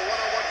Michaels in a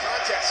one-on-one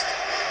contest.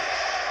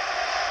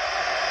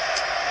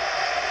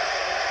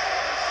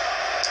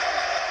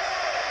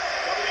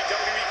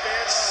 WWE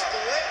fans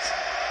split.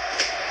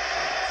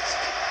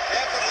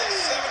 Half of the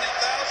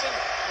 70,000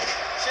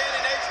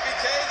 chanting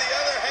HBK, the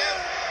other half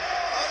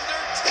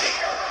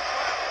Undertaker.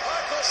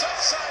 Michaels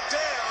upside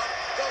down,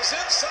 goes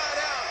inside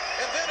out,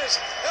 and then is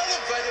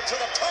elevated to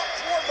the top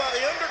floor by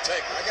the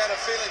Undertaker. I got a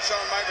feeling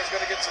Shawn Michaels is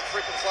going to get some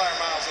frequent flyer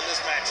miles in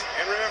this match.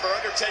 And remember,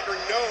 Undertaker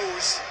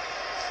knows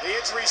the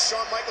injuries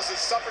Shawn Michaels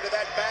has suffered to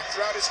that back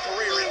throughout his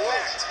career. In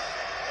fact,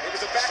 it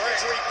was a back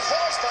injury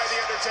caused by the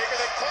Undertaker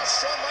that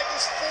cost Shawn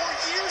Michaels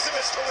 4 years of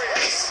his career.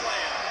 Slam.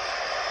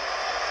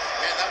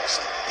 Man, that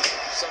was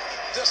some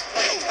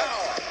display of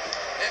power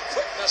and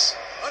quickness.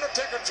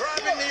 Undertaker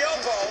driving the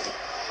elbow.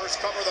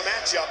 First cover of the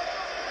matchup.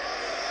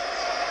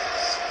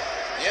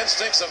 The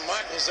instincts of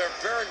Michaels, they're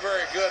very,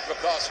 very good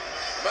because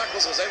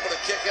Michaels was able to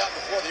kick out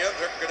before the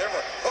Undertaker could ever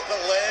hook a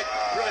leg,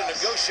 really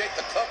negotiate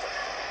the cover.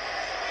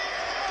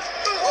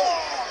 Oh.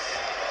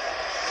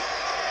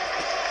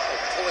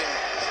 Pulling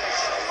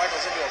Shawn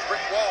Michaels into a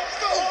brick wall.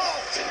 Oh.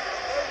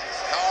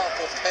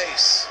 Powerful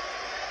pace.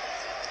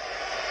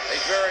 A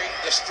very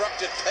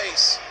destructive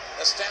pace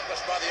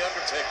established by the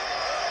Undertaker.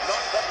 Not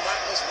what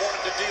Michaels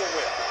wanted to deal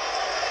with.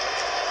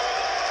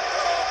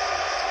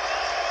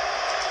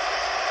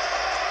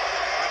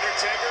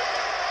 Undertaker.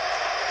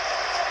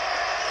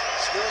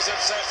 Skills in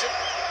session.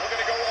 We're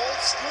going to go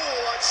old school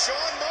on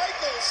Shawn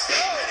Michaels.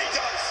 And he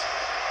does.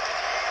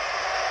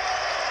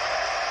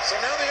 So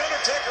now the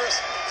Undertaker has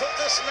put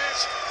this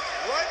match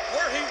right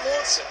where he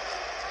wants it,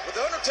 with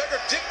the Undertaker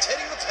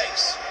dictating the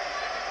pace.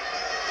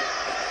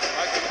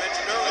 Like you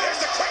mentioned earlier,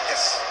 there's the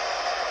quickness.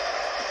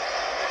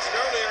 Mentioned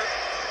earlier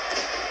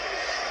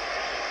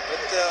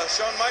that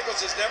Shawn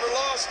Michaels has never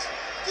lost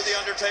to the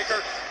Undertaker.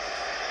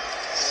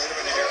 Wait a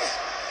minute here.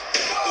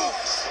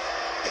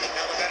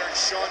 Now the veteran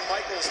Shawn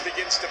Michaels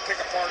begins to pick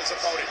apart his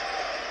opponent.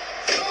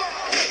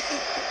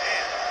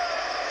 Man,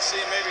 we're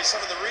seeing maybe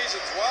some of the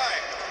reasons why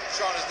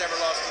Shawn has never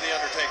lost to the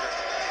Undertaker.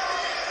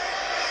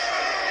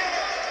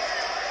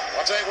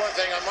 I'll tell you one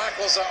thing, on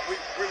Michaels, we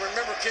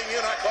remember King, you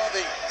and I called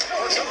the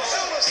Hell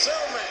in a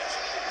Cell match.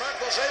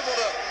 Michaels able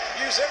to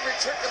use every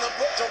trick in the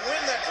book to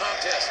win that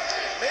contest.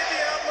 Maybe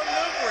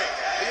outmaneuvering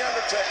the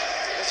Undertaker.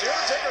 Was the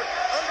Undertaker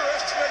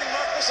underestimating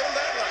Michaels on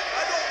that night?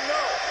 I don't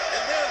know.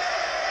 And then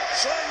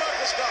Shawn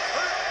Michaels got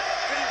hurt.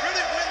 Did he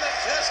really win that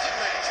casket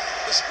match?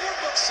 The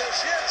scorebook says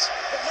yes,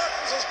 but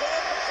Michaels has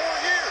gone for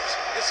 4 years.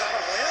 Is that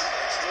a win?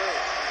 That's true.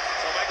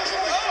 Shawn Michaels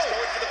was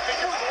going for the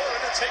figure four.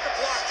 Undertaker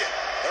blocked it.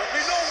 There'll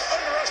be no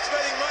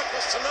underestimating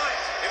Michaels tonight.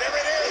 And there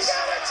it is.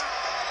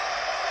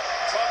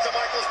 Caught to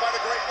Michaels by the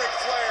great Ric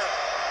Flair.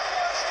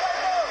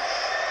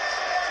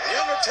 The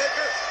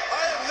Undertaker,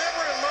 I have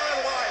never in my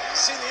life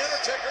seen the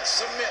Undertaker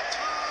submit.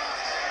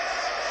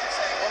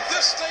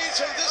 last stage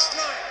of this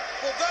night.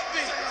 Will that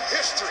be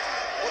history?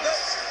 Will that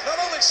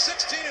not only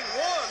 16-1,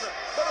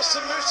 but a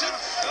submission?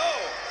 No.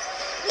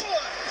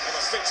 One. And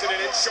a fix it, and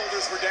his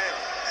shoulders were down.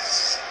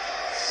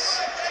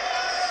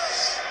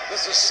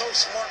 This is so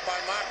smart by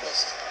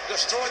Michaels.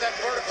 Destroy that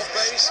vertical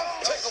base,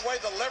 take away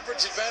the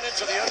leverage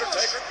advantage of the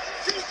Undertaker.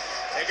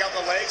 Take out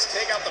the legs,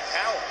 take out the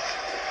power.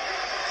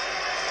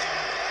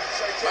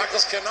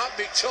 Michaels cannot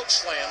be choke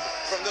slammed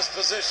from this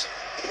position,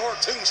 nor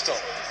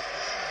tombstone.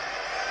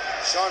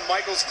 Shawn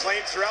Michaels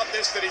claimed throughout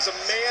this that he's a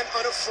man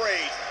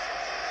unafraid.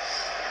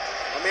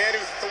 A man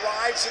who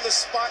thrives in the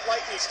spotlight,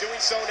 and he's doing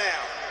so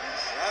now.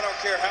 I don't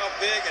care how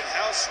big and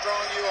how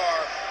strong you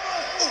are.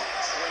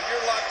 When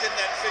you're locked in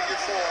that figure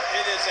four,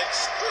 it is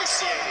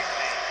excruciating.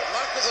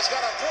 But Michaels has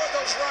got to avoid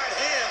those right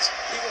hands.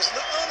 He was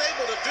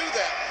unable to do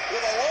that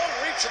with a long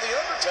reach of the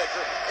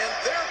Undertaker, and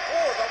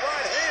therefore the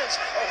right hands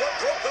are what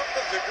broke up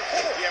the figure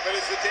four. Yeah, but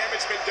has the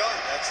damage been done?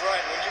 That's right.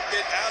 When you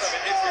get out of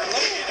it, if you're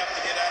lucky enough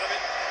to get out of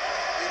it,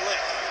 you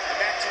limp. And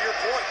back to your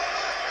point,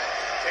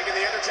 taking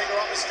the Undertaker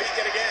off his feet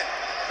yet again.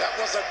 That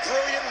was a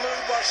brilliant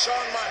move by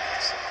Shawn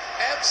Michaels.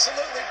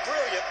 Absolutely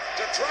brilliant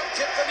to drop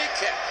kick the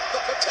kneecap,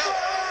 the patella.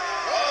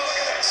 Oh, look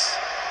at this.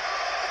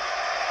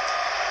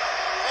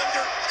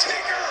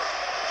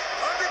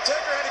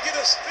 Undertaker had to get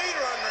his feet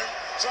under him,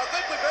 so I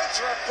think we've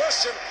answered our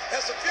question.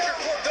 Has the figure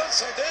four done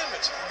some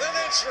damage? That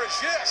answer is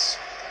yes.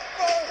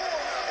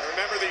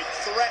 Remember the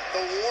threat,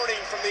 the warning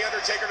from the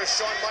Undertaker to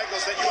Shawn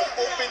Michaels that you have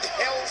opened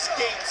hell's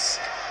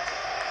gates.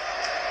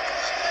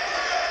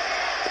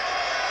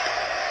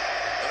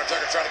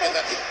 Undertaker trying to get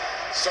that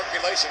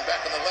circulation back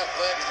in the left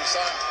leg as you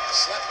saw him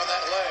slapping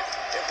that leg.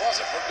 It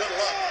wasn't for good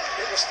luck.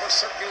 It was for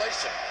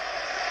circulation.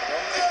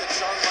 Don't think that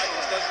Shawn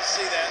Michaels doesn't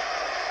see that.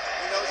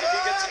 He knows if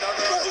he gets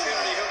another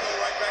opportunity, he'll go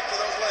right back to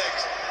those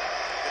legs.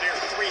 The near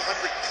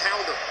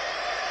 300-pounder.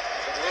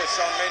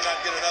 Shawn may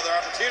not get another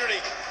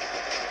opportunity.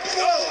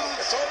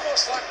 It's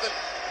almost like the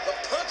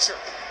puncher,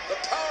 the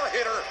power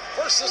hitter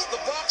versus the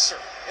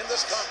boxer in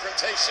this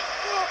confrontation.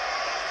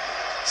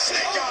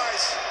 Snake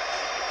eyes.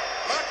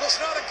 Michaels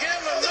not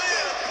again the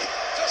man.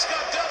 Just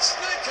got dealt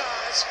snake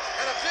eyes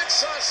and a big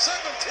size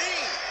 17.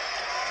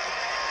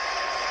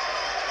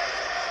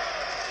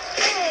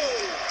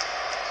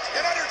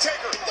 And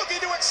Undertaker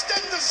looking to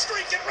extend the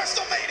streak at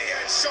WrestleMania,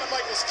 and Shawn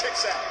Michaels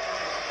kicks out.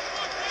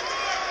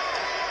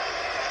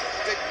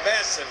 Big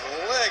massive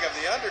leg of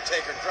the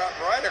Undertaker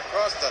dropped right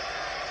across the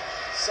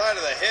side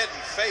of the head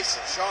and face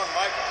of Shawn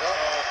Michaels.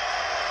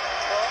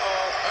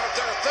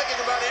 Undertaker thinking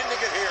about ending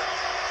it here.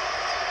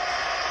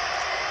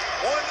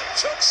 One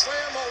choke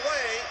slam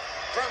away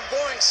from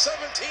going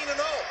 17-0.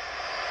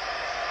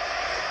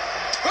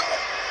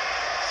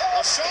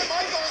 Now Shawn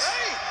Michaels.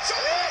 Hey! Shawn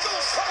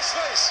Michaels!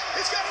 Crossface!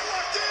 He's got it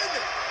locked in!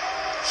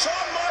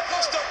 Shawn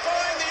Michaels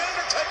defying the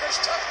Undertaker's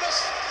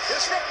toughness,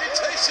 his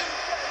reputation,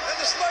 and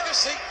his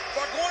legacy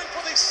by going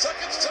for the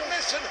second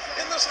submission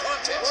in this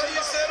contest. Well,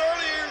 you said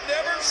earlier you've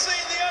never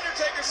seen the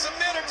Undertaker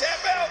submit or tap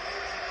out.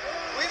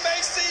 We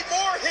may see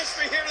more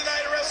history here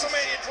tonight at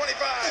WrestleMania 25.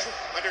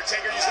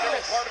 Undertaker using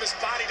every part of his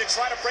body to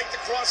try to break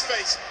the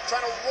crossface,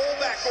 trying to roll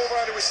back over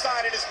onto his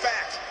side and his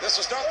back. This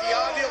is not the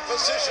ideal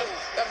position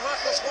that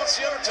Michaels wants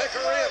the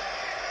Undertaker in.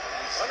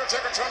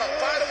 Undertaker trying to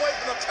fight away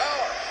from the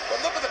power.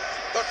 But look at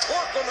the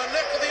torque on the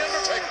neck of the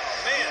Undertaker.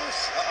 Man,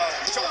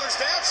 shoulders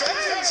down,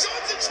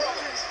 Shawn's in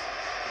trouble.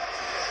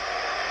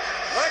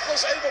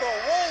 Michaels able to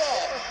roll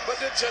off, but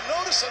did you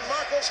notice that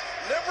Michaels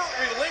never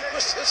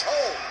relinquished his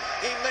hold?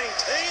 He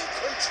maintained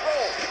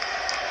control.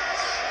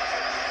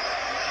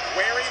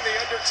 Wearing the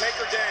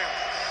Undertaker down.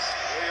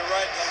 Well, you're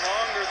right. The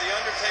longer the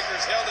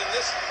Undertaker's held in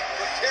this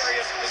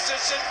precarious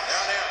position.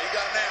 Now, he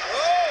got it now.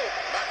 Oh!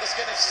 Michaels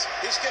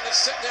he's getting it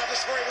set now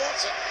just where he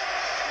wants it.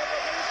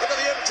 Look at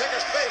the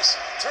Undertaker's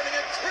face, turning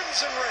it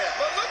crimson red.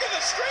 But look at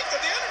the strength of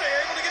the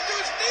Undertaker, able to get to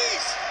his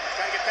knees.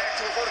 Trying to get back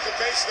to a vertical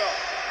base, though.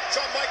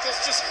 Shawn Michaels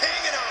just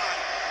hanging on.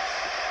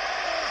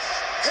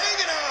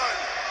 Hanging on.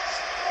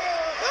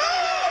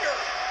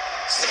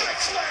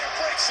 Side slam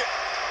breaks it.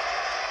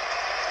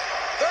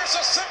 There's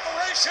a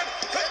separation.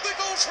 Quickly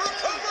goes for a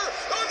cover.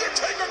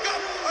 Undertaker got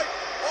it.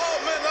 Oh,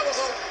 man, that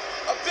was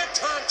a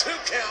big-time 2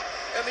 count.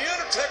 And the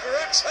Undertaker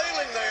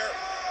exhaling there,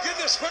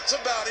 getting his wits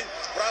about him.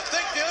 But I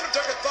think the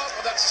Undertaker thought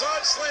with that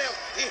side slam,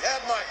 he had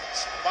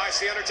Michaels. Buys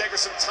the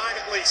Undertaker some time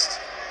at least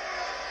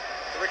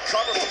to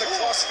recover from the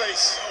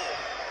crossface.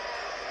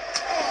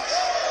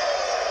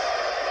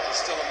 I'm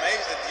still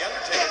amazed that the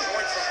Undertaker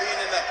going from being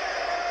in that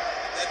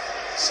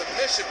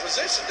submission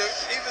position to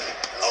even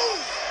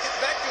get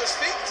back to his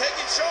feet and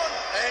taking Shawn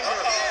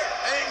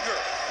Anger.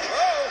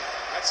 Oh,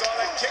 that's all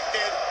that kick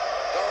did.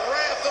 The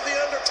wrath of the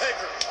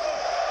Undertaker.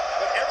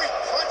 But every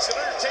punch that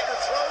Undertaker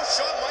throws,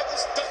 Shawn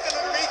Michaels ducking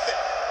underneath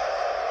it.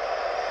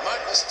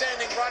 Michaels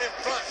standing right in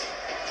front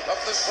of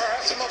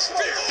perhaps the most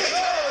fierce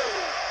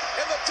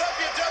in the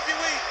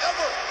WWE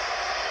ever.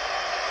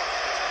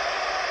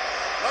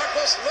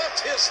 Michaels left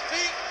his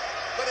feet,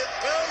 but it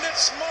found it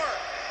smart.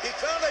 He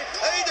found a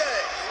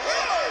payday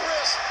with the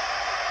wrist.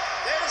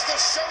 There's the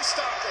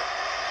showstopper.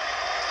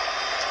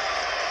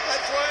 I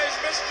pathways,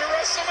 Mr.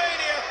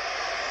 WrestleMania.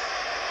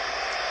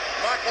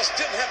 Michaels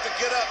didn't have to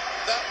get up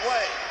that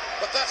way,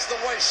 but that's the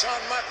way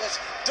Shawn Michaels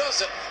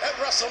does it at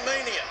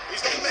WrestleMania.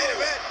 He's the main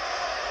event.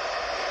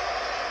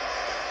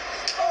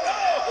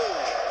 Oh!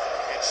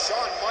 And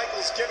Shawn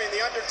Michaels giving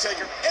The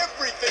Undertaker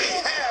everything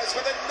he has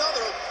with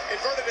another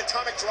inverted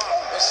atomic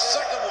drop. The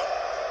second one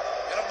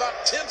in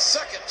about 10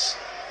 seconds.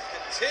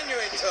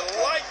 Continuing to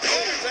light The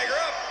Undertaker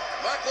up.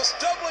 Michaels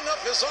doubling up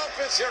his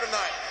offense here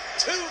tonight.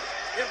 2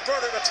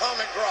 inverted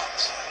atomic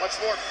drops. Much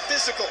more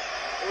physical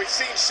than we've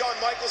seen Shawn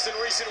Michaels in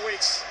recent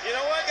weeks. You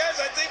know what, guys?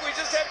 I think we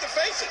just have to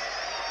face it.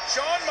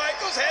 Shawn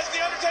Michaels has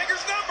The Undertaker's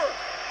number.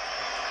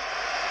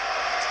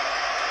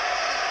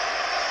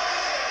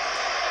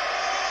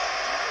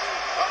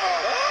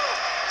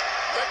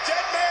 The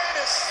dead man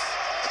is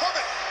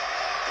coming.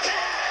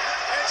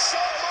 And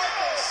Shawn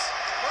Michaels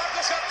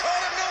got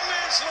caught in no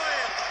man's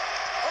land.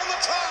 On the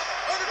top,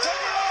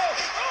 Undertaker.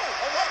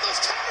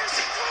 Michaels counters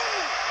it.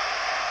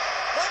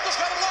 Michaels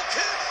got a low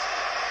kick.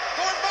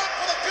 Going back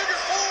for the figure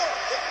 4.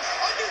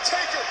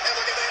 Undertaker. And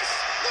look at this.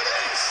 Look at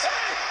this.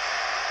 Hey.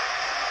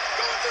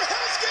 Going for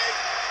Hell's Gate.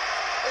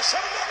 Is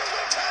Shawn Michaels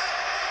going to tap?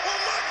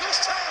 Will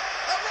Michaels tap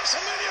at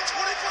WrestleMania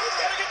 25? He's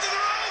got to get to the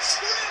ropes.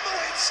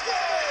 Scrambling.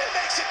 And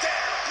makes it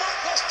down.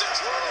 Michaels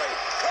desperately,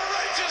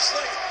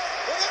 courageously,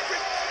 with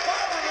every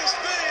fiber of his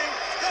being,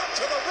 got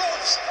to the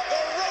ropes. The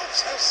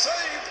ropes have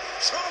saved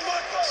Shawn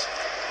Michaels.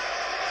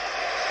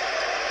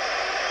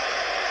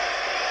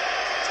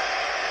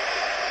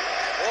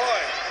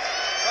 Boy,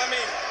 I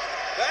mean,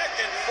 back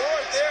and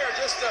forth there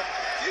just a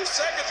few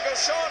seconds ago.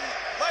 Shawn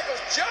Michaels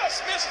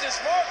just missed his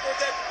mark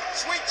with that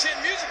sweet chin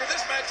music, or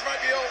this match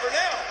might be over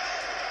now.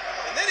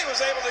 And then he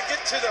was able to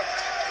get to the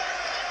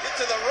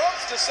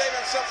ropes to save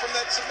himself from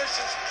that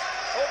submission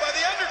hold by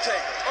The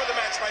Undertaker, or the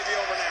match might be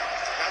over now.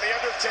 Now The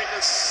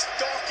Undertaker's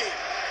stalking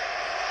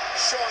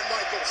Shawn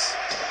Michaels.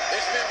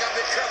 These men got to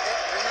be careful.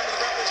 Remember,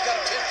 the referee's got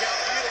a 10 count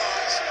to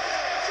utilize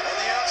on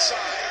the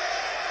outside.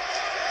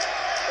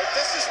 But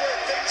this is where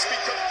things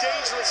become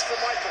dangerous for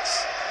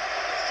Michaels.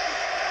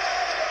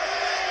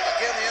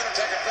 Again, The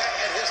Undertaker back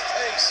at his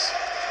pace.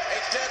 A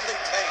deadly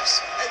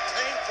pace. A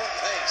painful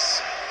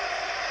pace.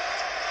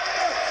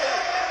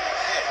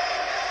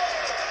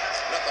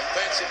 Nothing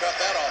fancy about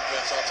that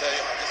offense, I'll tell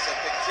you. Just a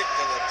big kick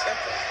to the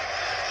temple.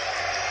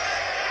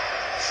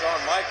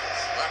 Shawn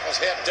Michaels. Michaels'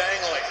 head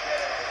dangling.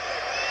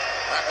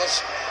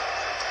 Michaels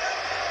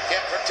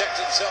can't protect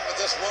himself at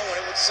this moment,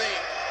 it would seem.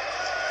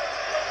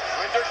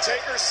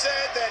 Undertaker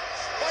said that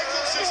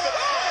Michaels is the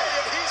prey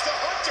and he's the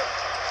hunter.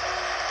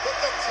 But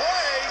the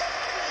prey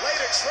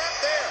laid a trap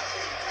there.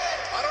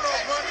 I don't know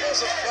if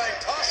Michaels is playing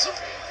possum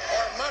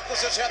or if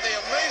Michaels has had the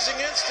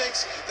amazing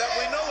instincts that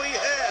we know he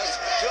has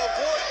to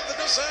avoid the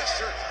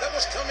disaster that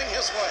was coming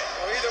his way.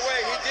 Well, either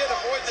way, he did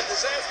avoid the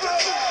disaster.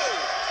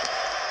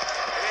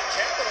 And he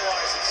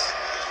capitalizes.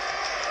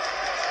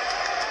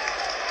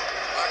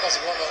 Michaels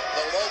won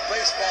the low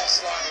baseball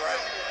slide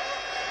route.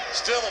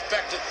 Still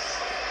effective.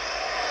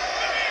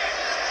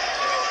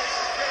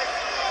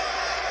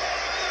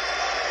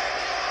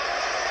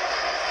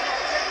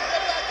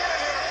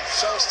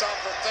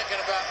 Showstopper thinking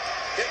about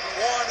getting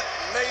one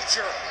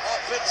major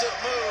offensive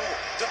move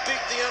to beat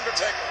The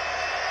Undertaker.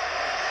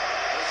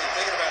 What is he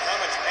thinking about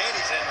how much pain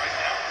he's in right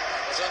now?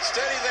 Was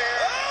unsteady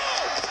there.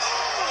 Oh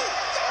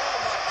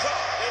my God.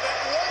 And that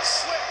one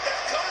slip, that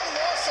sudden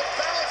loss of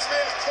balance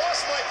may have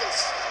cost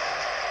Michaels.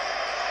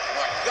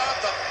 My God,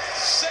 the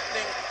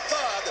sickening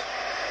thud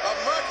of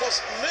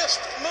Michaels'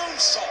 missed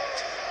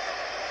moonsault.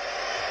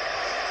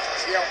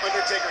 See how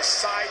Undertaker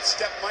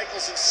sidestepped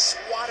Michaels and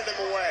swatted him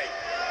away.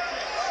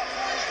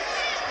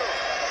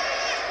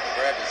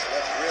 Grabbed his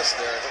left wrist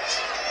there.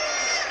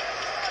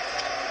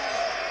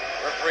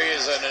 Referee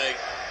is in a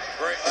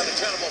very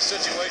untenable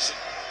situation.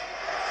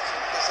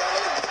 Man,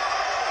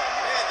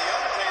 The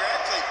Undertaker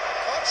actually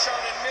caught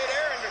Shawn in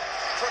midair and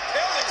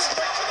propelled him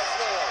straight to the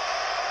floor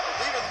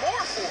with even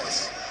more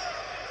force.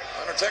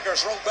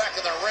 Undertaker's rolled back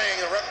in the ring.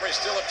 The referee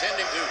still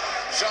attending to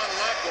Shawn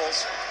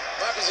Michaels.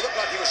 Michaels looked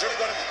like he was really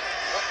going to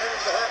maybe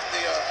hurt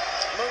the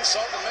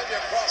moonsault and maybe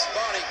a cross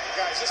body.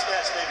 Guys, this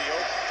match may be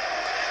over.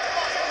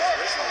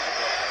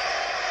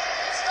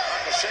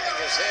 Michaels shaking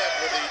his head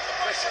with the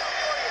official.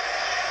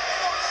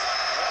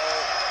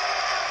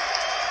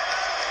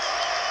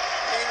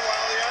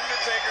 Meanwhile, The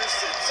Undertaker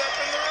sits up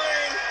in the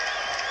ring.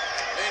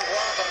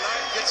 Meanwhile, the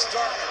night gets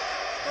darker.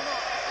 Come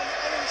on,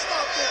 I didn't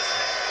stop this.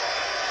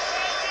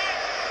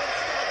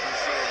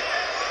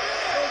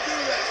 Don't do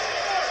that.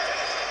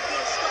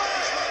 Stop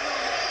this right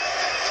now.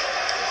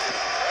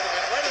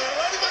 Wait a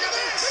minute, look at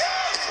this!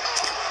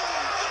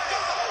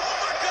 Oh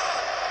my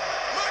God!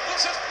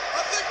 Michaels has,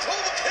 I think,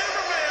 pulled the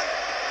cameraman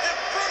in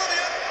front of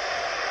the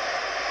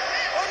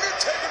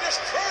Undertaker,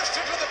 just crashed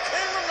into the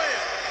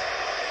cameraman.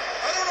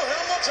 I don't know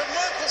how much of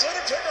Michaels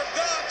Undertaker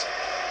got.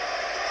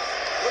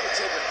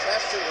 Undertaker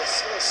crashed into the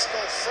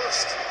skull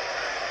first.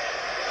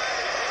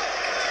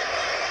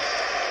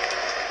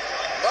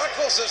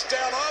 Michaels is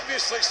down,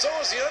 obviously, so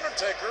is the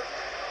Undertaker,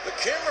 the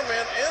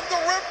cameraman, and the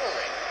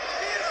referee.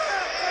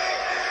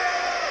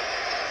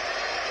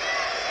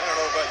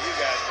 about you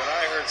guys, but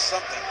I heard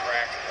something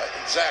crack.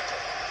 Exactly.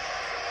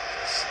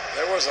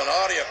 There was an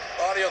audio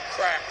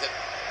crack that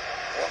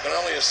one can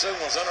only assume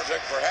was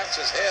Undertaker,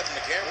 perhaps his head in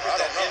the camera. Look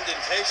at that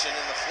indentation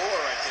in the floor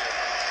right there.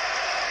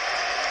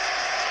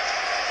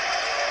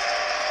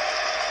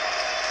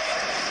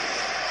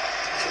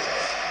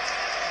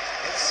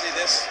 Let's see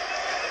this.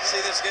 Let's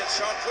see this again.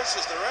 Shawn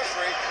pushes the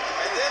referee,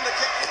 and then the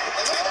kick.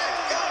 And look at that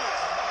gun.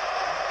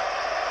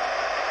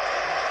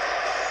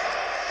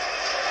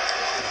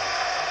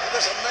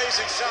 This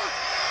amazing shot.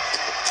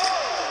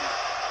 Oh!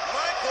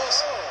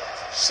 Michaels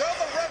shoved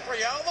the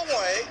referee out of the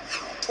way,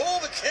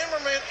 pulled the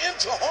cameraman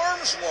into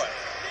harm's way.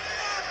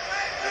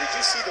 Did you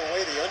see the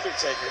way the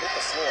Undertaker hit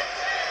the floor?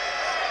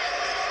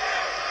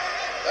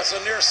 That's a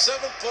near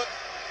 7-foot,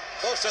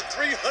 close to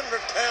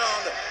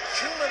 300-pound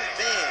human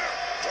being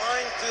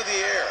flying through the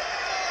air.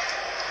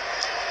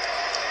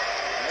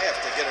 We may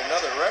have to get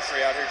another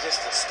referee out here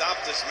just to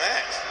stop this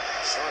match.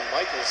 Shawn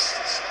Michaels,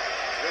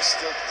 they're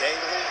still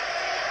dangling.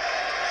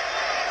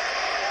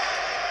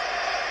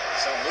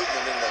 Some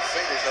movement in the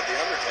fingers of the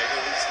Undertaker.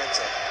 At least that's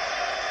a...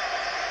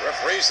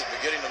 Referees are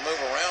beginning to move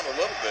around a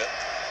little bit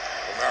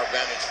from our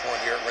vantage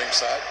point here at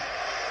ringside.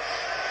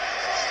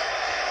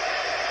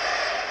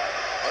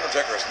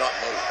 Undertaker has not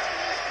moved.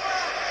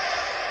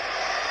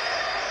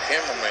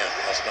 Cameraman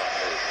has not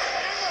moved.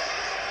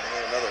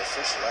 We need another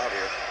official out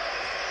here.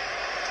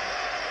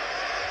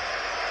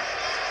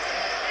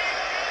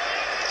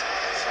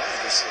 Trying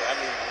to see. I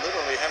mean,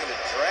 literally having to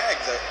drag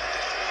the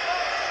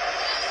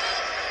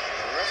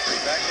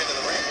referee back into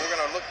the ring. We're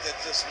going to look at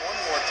this one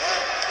more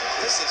time.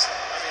 This is,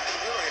 I mean,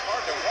 really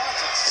hard to watch.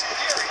 It's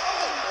scary.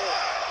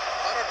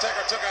 Oh!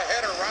 Undertaker took a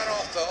header right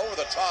off over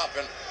the top,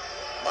 and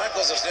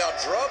Michaels has now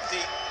drubbed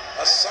the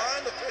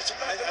assigned official.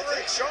 I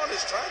think Shawn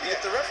is trying to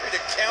get the referee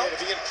to count,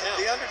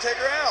 the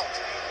Undertaker out.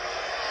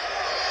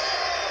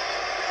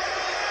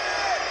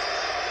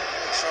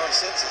 Shawn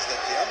senses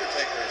that the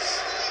Undertaker is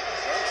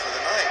done for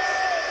the night.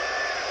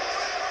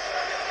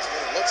 That's what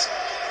it looks like.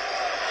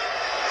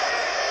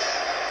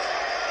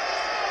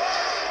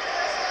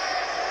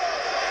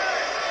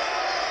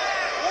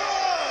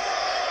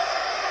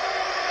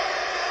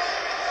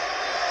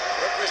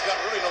 Referee's got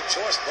really no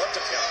choice but to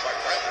count, quite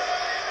frankly.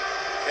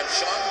 Can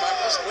Shawn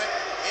Michaels win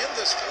in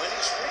this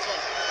winning streak on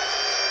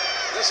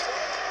this one?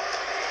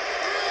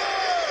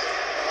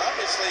 Well,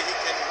 obviously he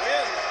can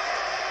win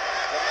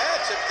the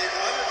match if the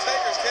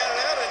Undertaker's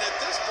counted out, and at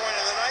this point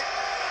in the night,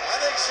 I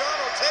think Shawn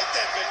will take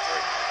that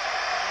victory.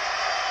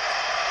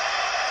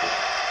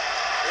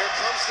 Here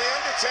comes the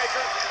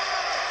Undertaker.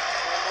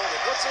 For a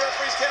moment. What's the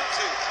referee's count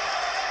to?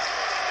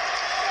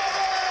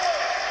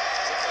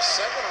 Is it the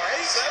 7 or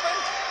 8? 7?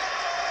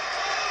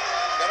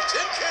 Got a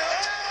 10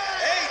 count.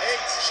 8.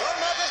 Shawn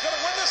Michaels going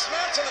to win this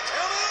match on the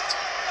count out.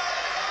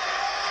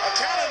 A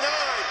count of 9.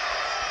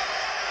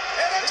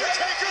 And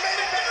Undertaker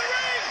made it back.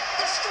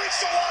 The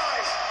streak's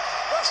alive.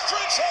 The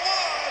streak's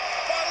alive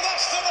by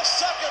less than a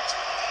second.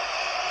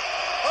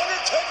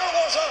 Undertaker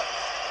was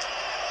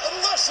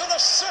less than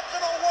a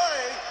second away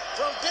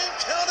from being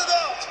counted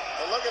out.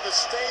 And look at the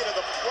state of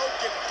the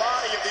broken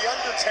body of the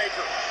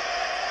Undertaker.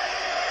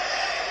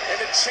 And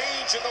the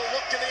change in the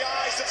look in the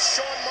eyes of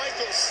Shawn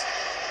Michaels.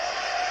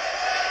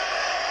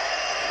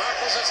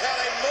 Michaels has had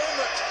a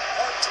moment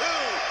or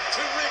two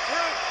to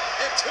regroup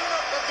and tune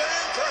up the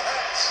band,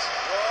 perhaps.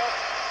 Well,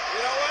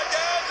 you know what,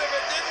 guys? If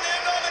it didn't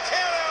end on the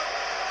countout,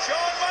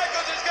 Shawn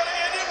Michaels is going to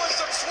end it with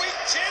some sweet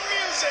chin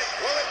music.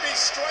 Will it be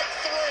strike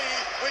 3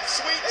 with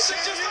sweet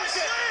chin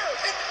music?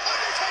 And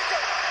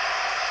Undertaker!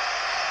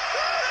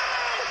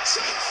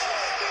 Choke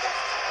slam to the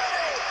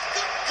body!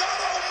 Good God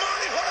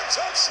Almighty, what a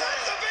choke slam!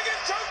 That's the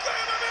biggest choke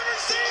slam I've ever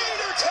seen!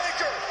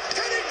 Undertaker!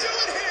 Can he do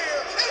it here?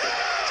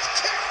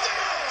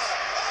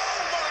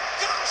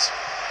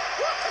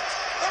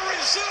 The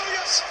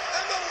resilience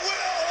and the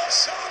will of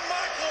Shawn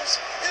Michaels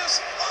is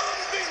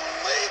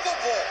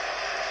unbelievable.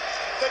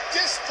 The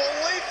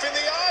disbelief in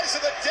the eyes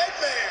of the dead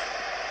man.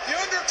 The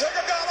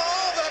Undertaker got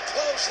all that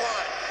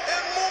clothesline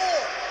and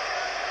more.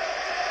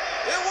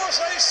 It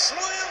was a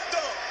slam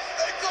dunk,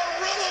 a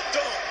gorilla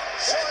dunk.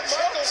 Shawn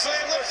Michaels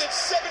was lifted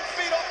 7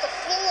 feet off the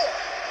floor.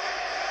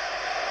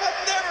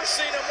 I've never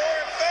seen a more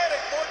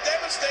emphatic, more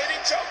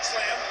devastating choke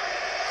slam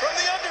from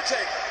the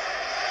Undertaker.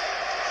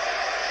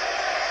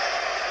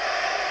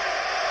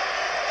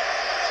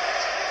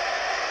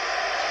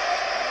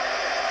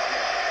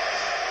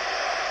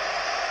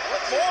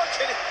 What more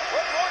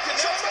can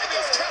Shawn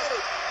Michaels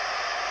countered.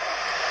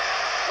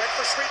 Went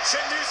for sweet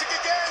chin music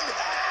again.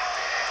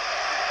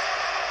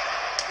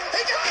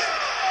 He got it.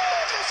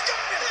 Michaels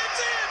got it.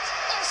 That's it.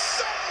 A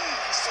sudden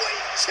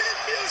sweet chin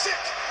music.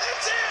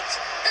 That's it.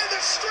 And the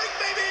streak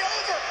may be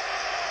over.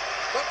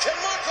 But can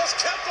Michaels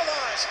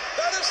capitalize?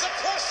 That is the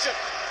question.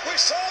 We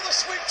saw the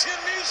sweet chin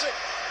music.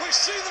 We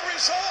see the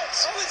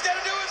results. All he's got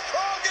to do is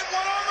crawl, get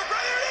one arm, and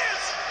there it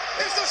is.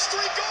 Is the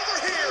streak over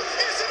here?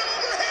 Is it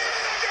over here?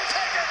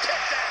 Undertaker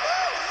kicked out.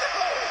 Oh,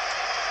 no.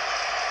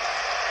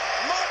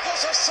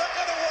 Michaels a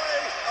second away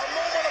a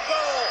moment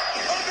ago.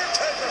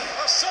 Undertaker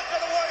a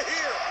second away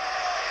here.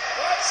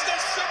 Watch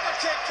this super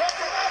kick come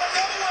from out of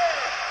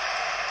nowhere.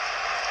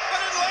 But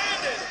it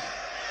landed.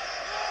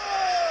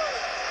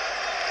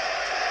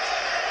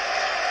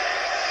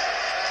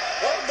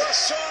 What must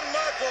Shawn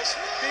Michaels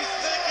be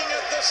thinking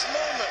at this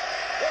moment?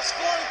 What's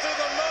going through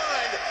the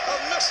mind of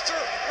Mr.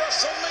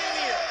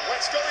 WrestleMania?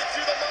 What's going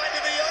through the mind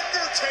of the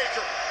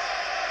Undertaker?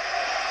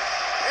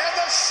 And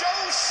the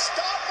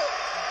showstopper.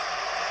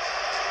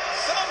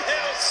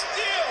 Somehow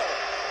still.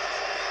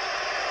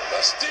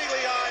 The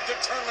steely-eyed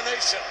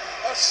determination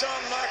of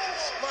Shawn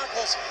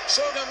Michaels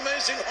showing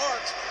amazing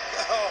heart.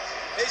 Oh,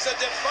 he's a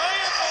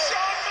defiant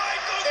Shawn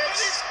Michaels, but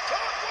he's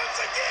caught once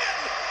again.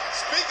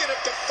 Speaking of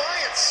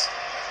defiance.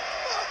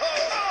 Oh,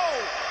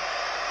 no.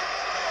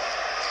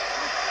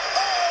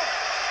 Oh.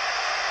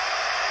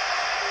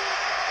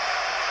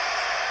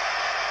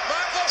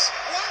 Michaels,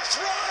 last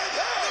ride.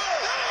 No.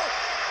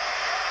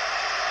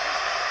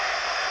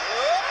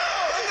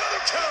 Whoa.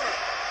 Another counter.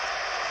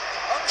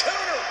 A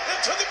counter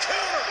into the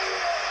counter.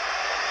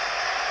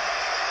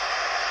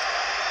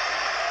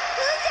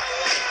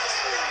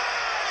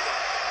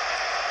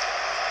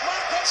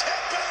 Michaels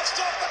head bounced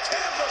off the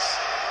canvas.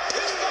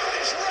 His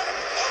body's wrecked.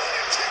 Oh,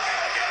 and kick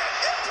out again.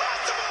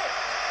 Impossible.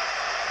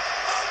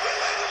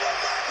 Unbelievable.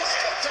 Michaels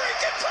kicked out.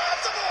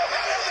 Impossible.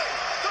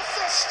 The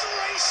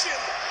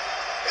frustration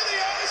in the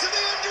eyes of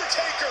the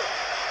Undertaker.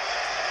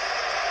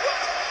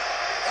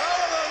 How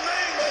in the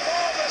name of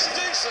all that's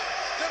decent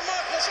did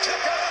Michaels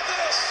kick out of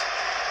this?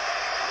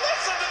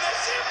 Listen to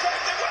this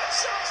impact that went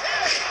Shawn's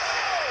head.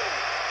 Oh.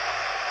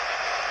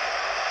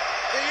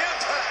 The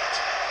impact.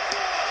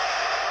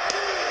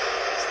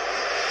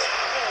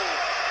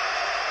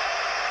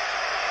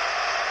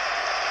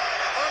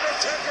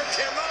 Undertaker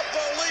cannot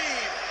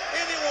believe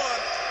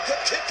anyone could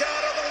kick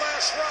out of the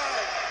last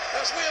ride,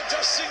 as we have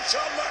just seen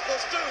Shawn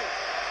Michaels do.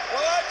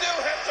 Well, I do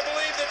have to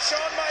believe that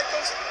Shawn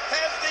Michaels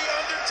has the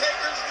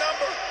Undertaker's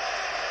number.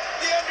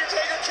 The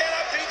Undertaker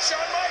cannot beat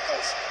Shawn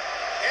Michaels.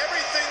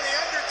 Everything the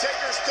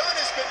Undertaker's done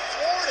has been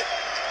thwarted.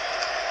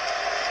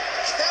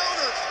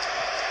 Countered.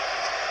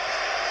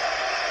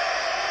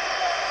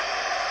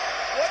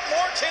 What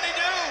more can he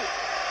do?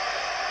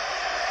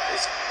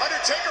 Is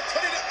Undertaker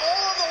putting it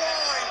all on the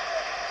line?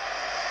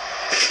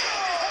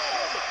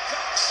 Oh,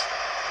 gosh.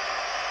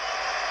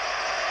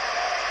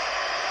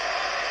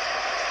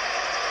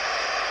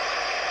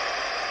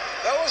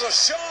 That was a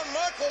Shawn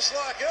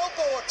Michaels-like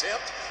elbow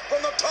attempt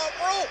from the top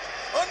rope.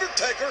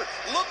 Undertaker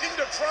looking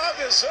to drive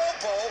his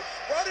elbow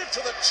right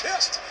into the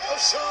chest of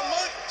Shawn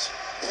Michaels.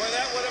 Boy,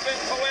 that would have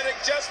been poetic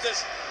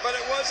justice, but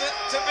it wasn't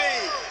to be.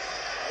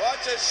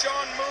 Watch as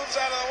Shawn moves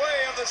out of the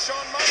way of the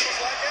Shawn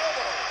Michaels-like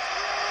elbow.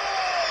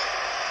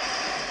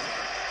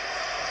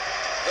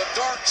 The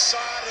dark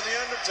side of the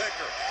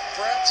Undertaker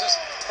perhaps is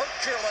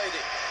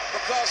percolating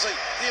because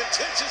the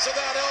intentions of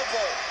that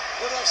elbow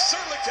would have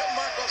certainly kept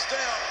Michaels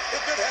down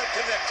if it had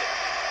connected,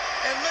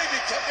 and maybe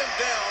kept him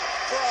down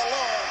for a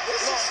long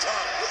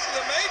time. This is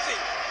amazing.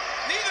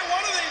 Neither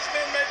one of these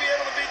men may be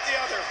able to beat the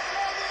other.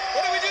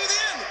 What do we do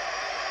then?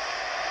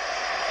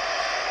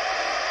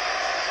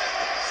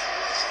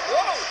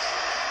 Whoa!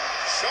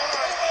 Shawn.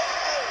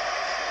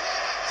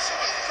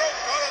 Shawn's throat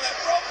caught on that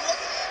rope.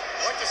 Look.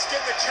 Like to skin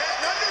the cat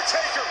and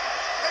Undertaker.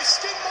 They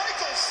skin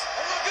Michaels.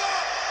 Oh my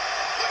God.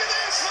 Look at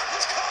this.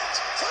 Michaels caught.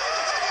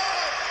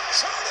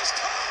 Shawn is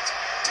caught.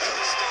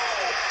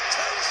 Tombstone.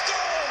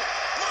 Tombstone.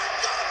 My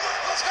God,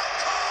 Michaels got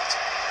caught.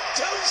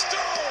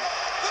 Tombstone.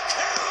 The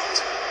count.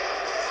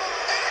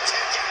 And a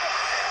kick out.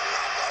 I am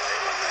not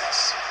believing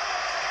this.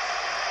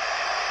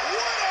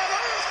 What on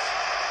earth?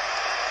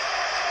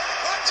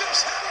 I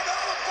just had an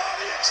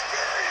out-of-body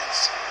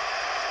experience.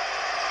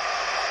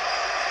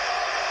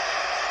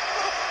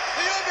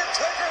 The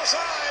Undertaker's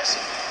eyes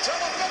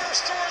tell a better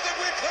story than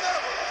we could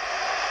ever.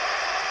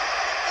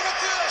 Look at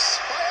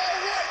this. By all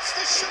rights,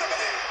 this should have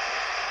been it.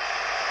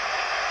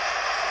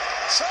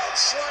 Choke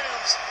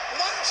slams,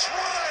 last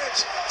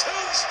rides,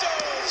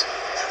 tombstones,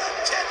 and a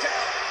kick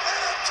out,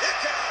 and a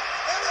kick out,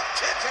 and a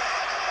kick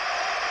out.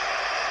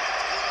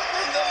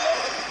 And the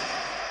look.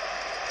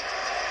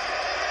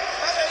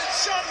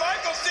 Shawn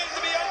Michaels seems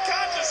to be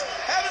unconscious.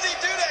 How did he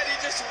do that? He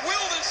just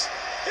willed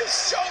his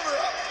shoulder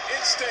up.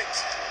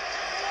 Instinct.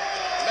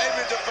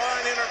 Maybe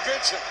divine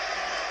intervention.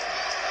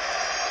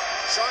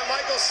 Shawn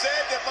Michaels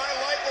said that my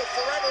light will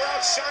forever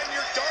outshine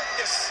your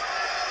darkness.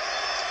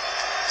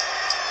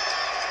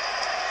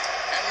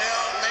 And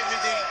now maybe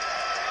the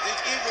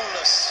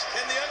evilness.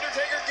 Can the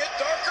Undertaker get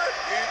darker?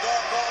 You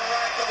doggone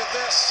right. Look at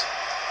this.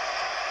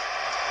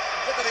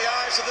 Look at the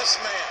eyes of this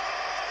man.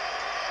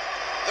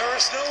 There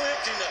is no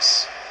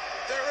emptiness.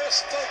 There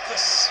is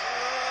focus.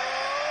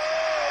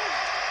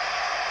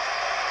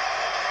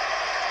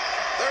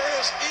 There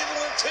is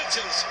evil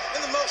intentions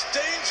in the most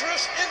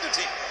dangerous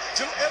entity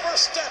to ever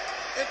step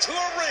into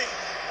a ring.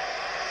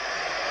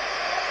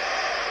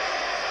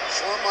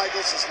 Shawn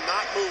Michaels has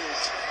not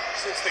moved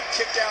since the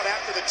kick out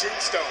after the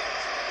tombstone,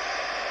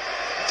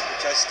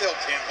 which I still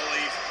can't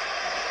believe.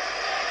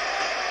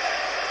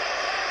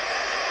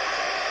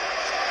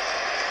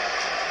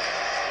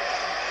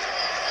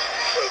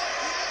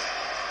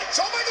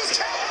 Shawn Michaels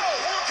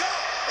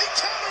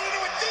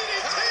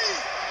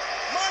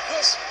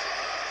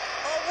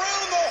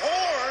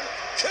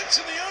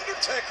The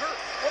Undertaker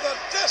with a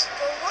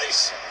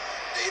desperation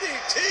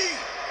DDT.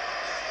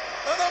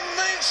 An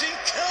amazing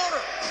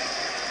counter.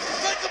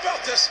 Think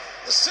about this.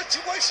 The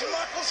situation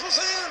Michaels was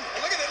in.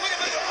 Look at it.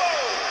 Whoa.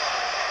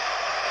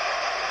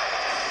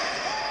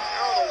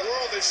 How in the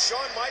world is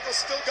Shawn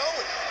Michaels still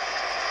going?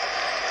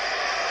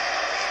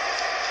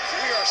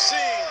 We are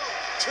seeing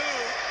two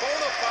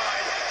bona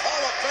fide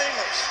Hall of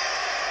Famers.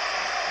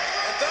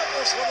 And that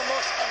was one of the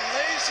most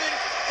amazing,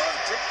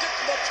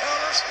 unpredictable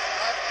counters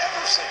I've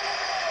ever seen.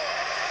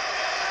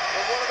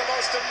 And one of the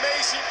most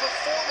amazing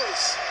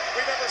performers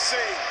we've ever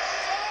seen.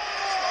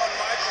 Shawn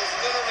Michaels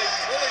literally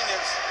pulling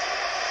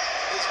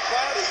his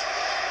body.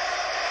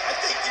 I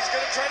think he's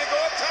going to try to go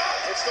up top.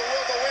 It's the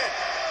will to win.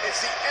 It's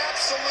the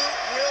absolute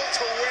will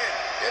to win.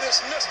 It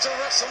is Mr.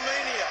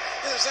 WrestleMania.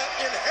 It is that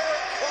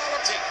inherent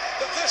quality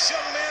that this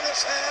young man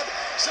has had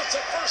since the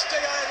first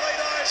day I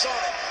laid eyes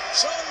on him.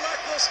 Shawn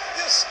Michaels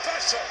is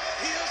special.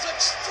 He is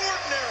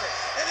extraordinary.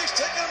 And he's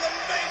taken an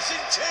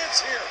amazing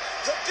chance here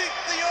to beat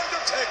The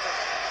Undertaker.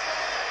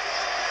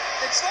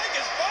 It's like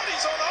his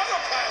body's on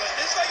autopilot.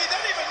 It's like he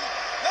doesn't even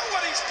know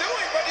what he's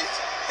doing, but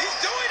he's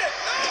doing it.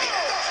 No!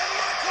 And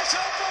Michaels'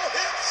 elbow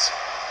hits.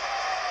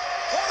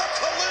 What a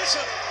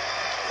collision.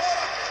 What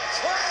a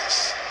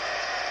crash.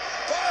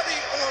 Body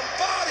on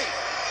body.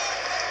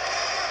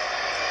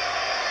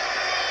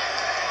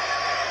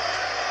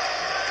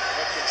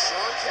 But can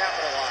Shawn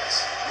capitalize?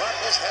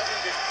 Michaels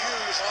having to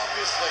use,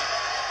 obviously,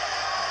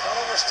 not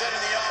overstating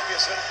the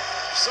obvious, and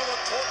so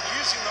important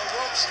using the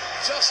ropes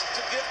just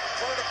to get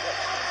vertical.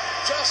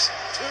 Just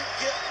to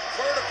get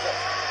vertical.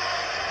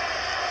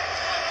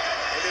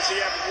 And does he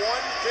have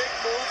one big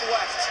move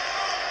left?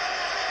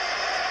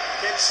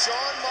 Can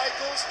Shawn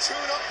Michaels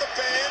tune up the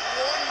band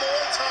one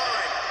more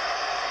time?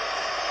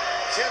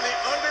 Can The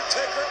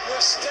Undertaker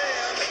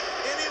withstand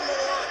any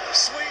more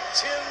sweet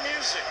chin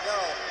music?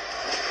 No.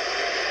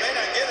 He may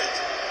not get it.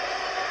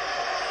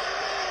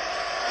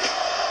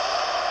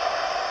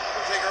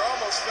 Undertaker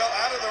almost fell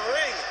out of the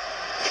ring.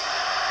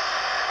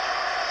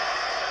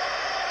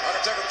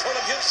 Undertaker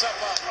pulling himself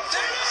up.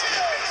 There it is!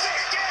 Music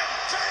again!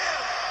 Bam!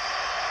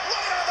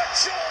 Right on the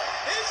jaw!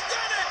 He's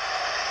done it!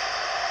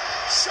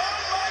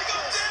 Shawn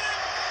Michaels did it!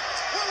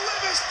 Will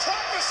live his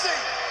prophecy!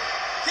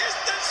 Kiss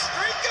the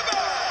streak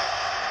goodbye!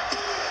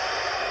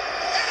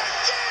 And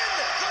again!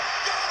 Good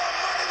God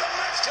Almighty, the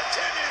match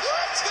continues!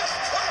 What? This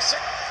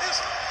classic is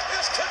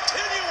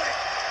continuing!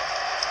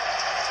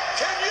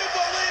 Can you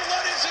believe,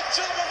 ladies and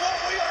gentlemen, what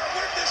we are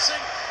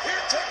witnessing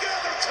here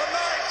together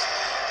tonight?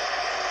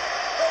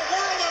 The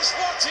world is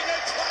watching a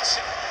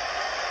classic.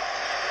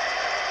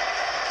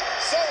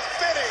 So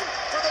fitting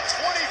for the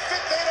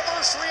 25th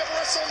anniversary of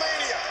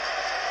WrestleMania.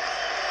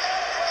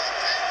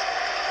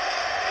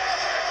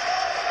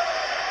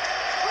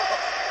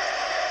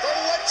 The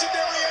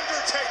legendary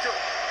Undertaker.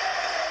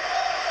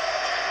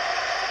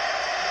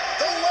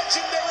 The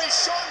legendary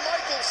Shawn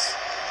Michaels.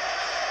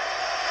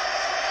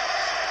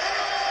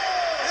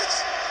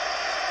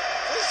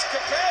 This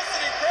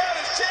capacity crowd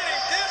is chanting,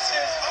 "This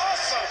is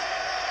awesome."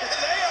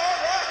 They are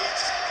right.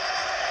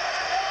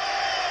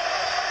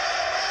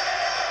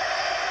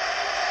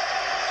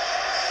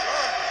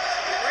 Shawn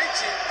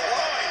reaching the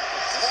line.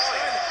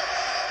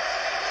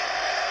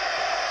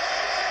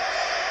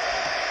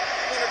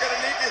 They're going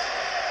to need to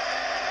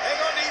hang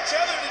on to each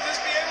other to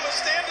just be able to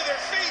stand to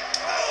their feet.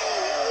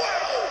 Oh,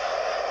 wow!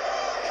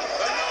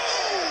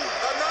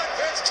 The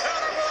knockback's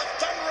countered with a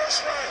thunderous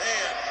right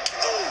hand.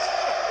 Oh!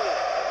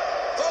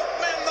 Both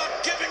men not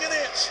giving an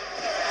inch.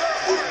 Their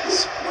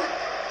hearts,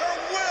 their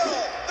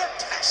will, their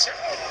passion.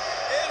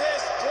 It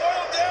has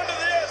boiled down to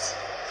this.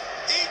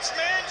 Each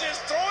man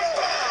just throwing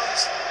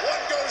bombs.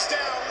 One goes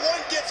down,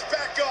 one gets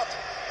back up.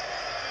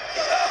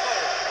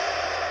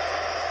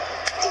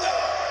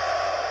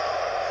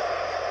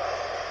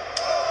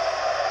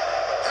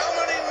 How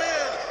many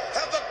men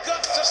have the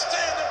guts to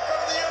stand in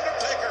front of The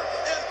Undertaker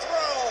and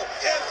throw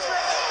and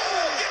throw?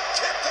 Get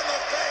kicked in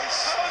the face.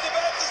 I was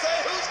about to say,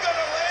 who's going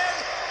to land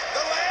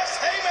the last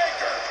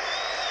haymaker?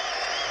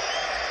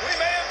 We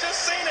may have just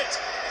seen it.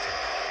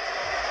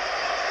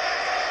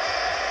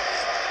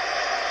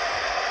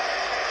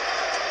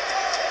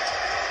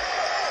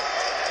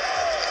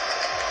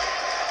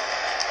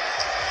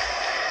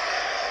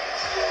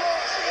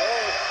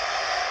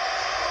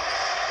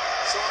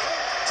 Shawn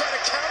trying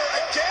to counter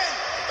again.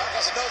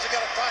 Michaels knows he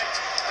got to fight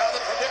out of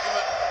the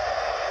predicament.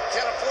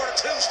 Can't afford a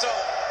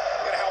tombstone.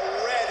 Look at how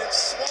red and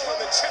swollen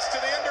the chest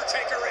of The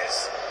Undertaker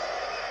is.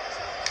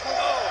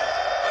 Oh,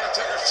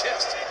 Undertaker's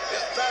chest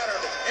is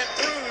battered and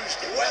bruised,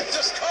 wet,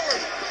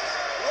 discolored.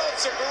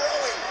 Welts are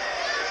growing.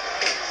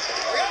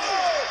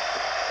 Oh!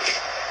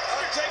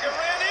 Undertaker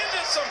ran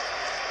into some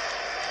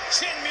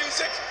chin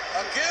music.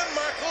 Again,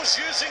 Michaels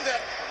using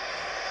that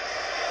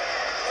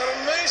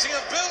amazing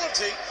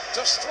ability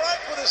to strike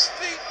with his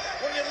feet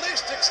when you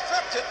least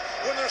expect it,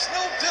 when there's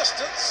no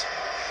distance.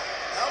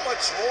 How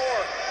much more?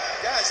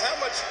 Guys, how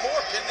much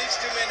more can these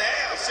two men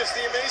have? It's just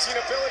the amazing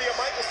ability of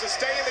Michaels to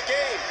stay in the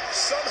game.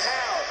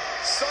 Somehow,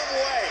 some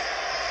way.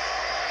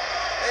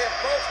 They have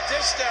both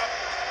dished out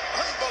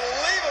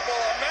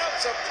unbelievable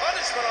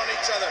announcement on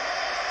each other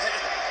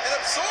and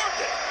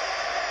absorbed it.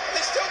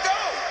 They still go.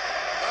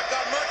 My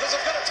God, Michaels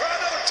is going to try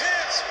another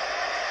chance.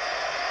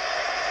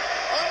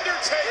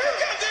 Undertaker. Here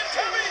comes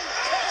incoming.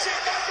 Catching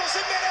Michaels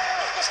in midair.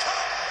 Michaels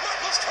caught.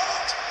 Michaels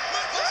caught.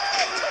 Michaels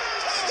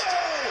caught.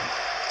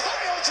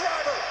 Pile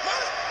driver.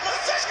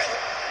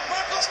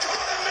 Michaels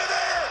caught in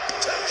midair.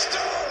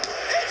 Tombstone.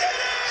 He did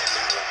it.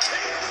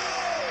 17-0.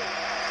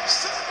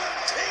 17-0.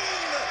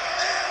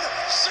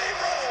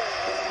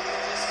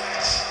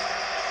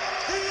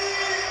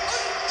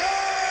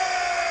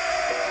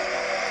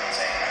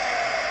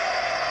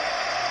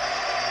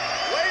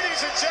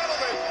 Ladies and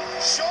gentlemen,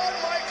 Shawn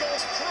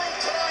Michaels proved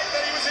tonight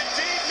that he was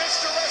indeed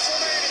Mr.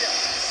 WrestleMania.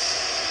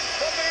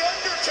 But The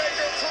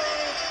Undertaker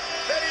proved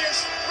that he is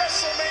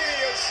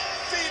WrestleMania's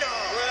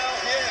Phenom. Well,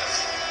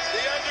 yes,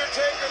 The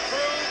Undertaker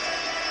proved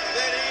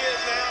that he is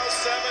now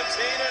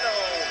 17-0.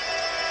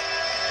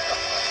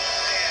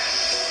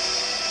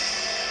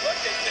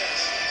 Look at this.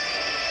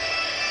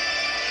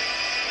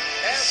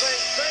 As a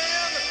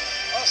fan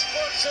of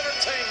sports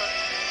entertainment,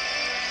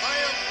 I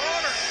am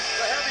honored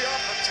to have the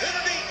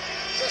opportunity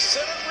to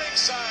sit at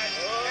ringside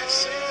and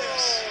see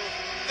this.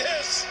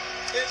 This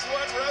is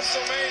what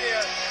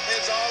WrestleMania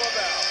is all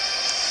about.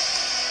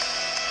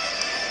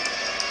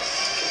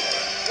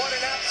 What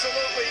an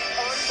absolutely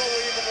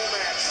unbelievable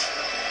match.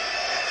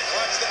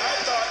 Watch that. I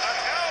thought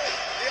how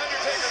The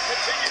Undertaker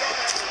continued on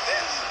after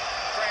this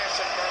crash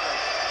and burn.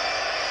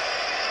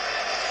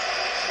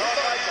 Shawn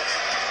Michaels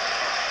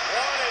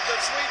wanted the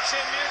sweet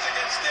chin music,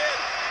 instead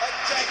a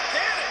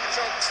gigantic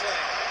choke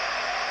slam.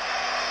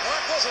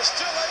 Michaels is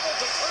still able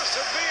to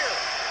persevere,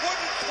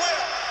 wouldn't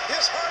quit.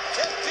 His heart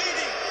kept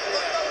beating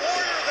like the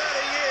warrior that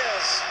he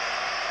is.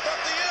 But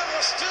the end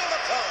was still to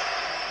come.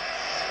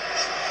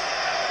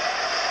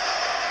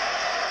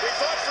 We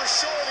thought for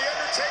sure The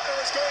Undertaker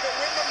was going to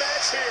win the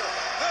match here.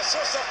 This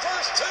was the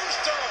first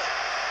tombstone.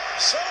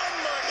 Shawn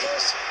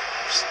Michaels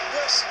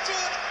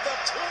withstood the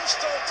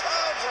tombstone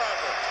pile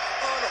driver.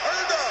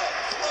 Unheard of,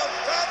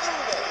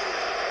 unfathomable,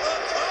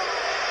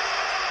 uncommon,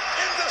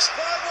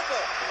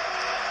 indescribable.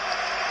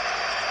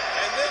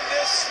 And then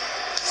this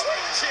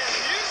sweet chin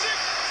music.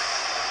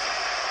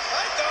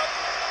 I thought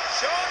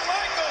Shawn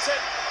Michaels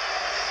had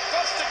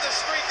busted the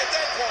streak at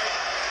that point.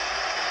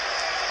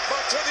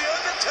 But to The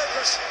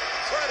Undertaker's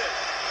credit,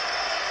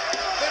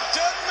 the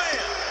dead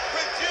man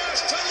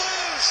refused to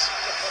lose.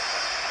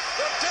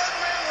 The dead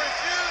man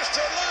refused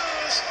to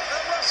lose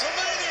at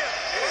WrestleMania.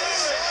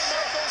 Shawn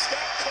Michaels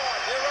got caught.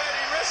 You're right,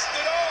 he risked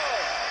it all.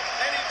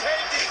 And he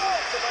paid the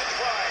ultimate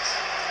price.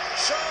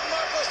 Shawn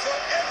Michaels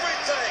put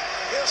everything,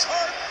 his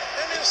heart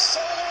and his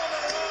soul on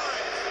the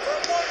line for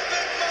one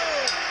big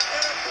move.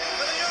 And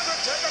The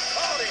Undertaker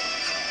caught him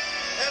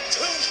and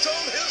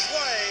tombstoned his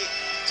way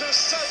to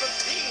 17-0.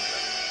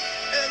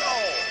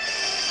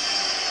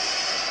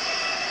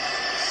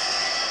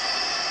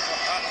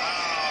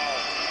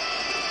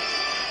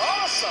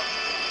 Awesome.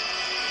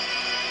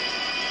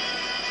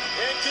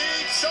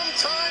 Indeed,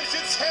 sometimes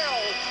it's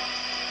hell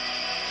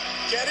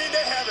getting to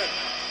heaven.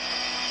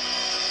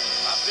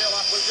 I feel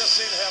like we've just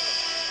seen heaven.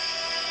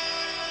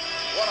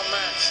 What a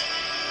match.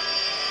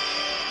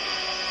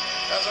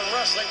 As a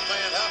wrestling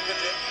fan, how could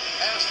you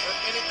ask for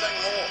anything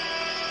more?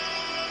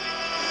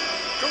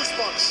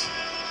 Goosebumps.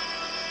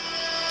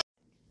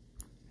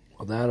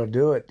 Well, that'll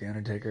do it. The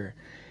Undertaker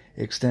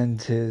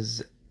extends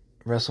his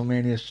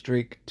WrestleMania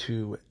streak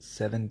to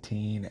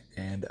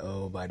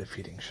 17-0 by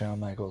defeating Shawn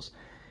Michaels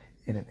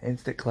in an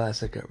instant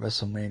classic at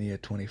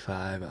WrestleMania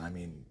 25. I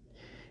mean,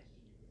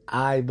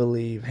 I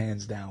believe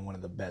hands down one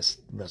of the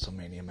best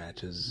WrestleMania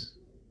matches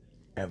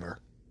ever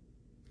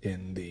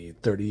in the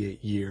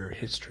 38-year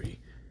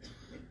history.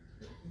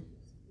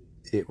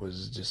 It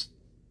was just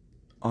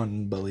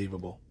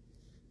unbelievable.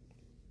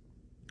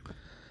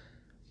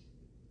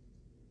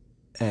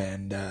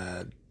 And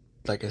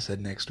like I said,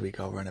 next week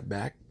I'll run it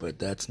back, but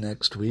that's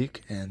next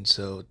week. And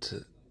so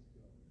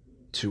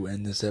to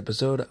end this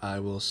episode, I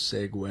will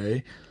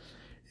segue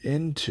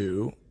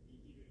into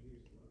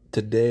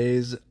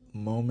today's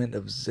moment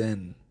of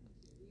Zen.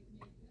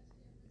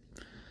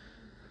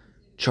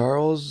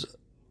 Charles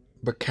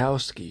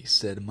Bukowski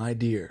said, "My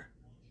dear,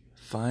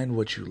 find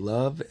what you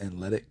love and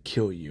let it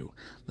kill you.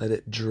 Let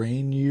it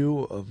drain you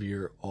of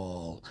your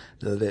all.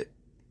 Let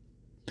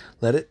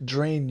it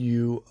drain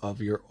you of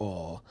your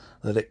all.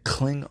 Let it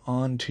cling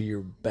on to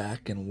your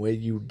back and weigh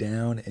you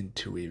down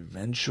into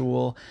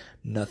eventual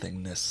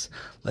nothingness.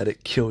 Let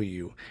it kill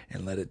you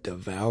and let it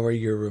devour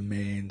your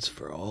remains,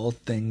 for all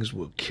things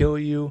will kill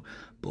you,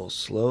 both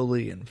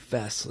slowly and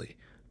fastly,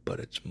 but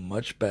it's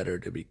much better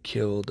to be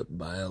killed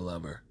by a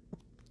lover."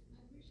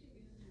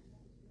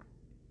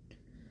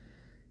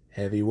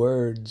 Heavy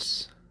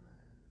words,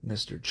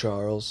 Mr.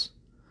 Charles.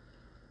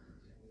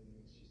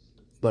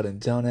 But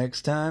until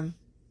next time,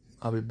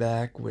 I'll be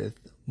back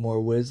with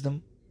more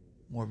wisdom,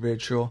 more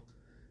vitriol,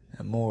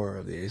 and more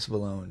of the Ace of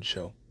Alone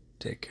show.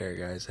 Take care,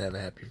 guys. Have a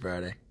happy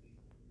Friday.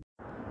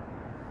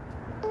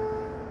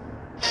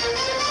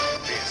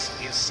 This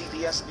is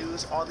CBS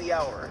News on the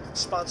Hour,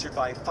 sponsored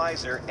by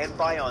Pfizer and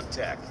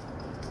BioNTech.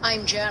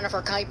 I'm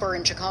Jennifer Kuiper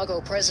in Chicago.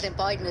 President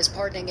Biden is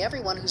pardoning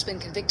everyone who's been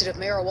convicted of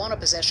marijuana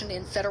possession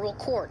in federal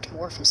court.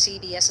 More from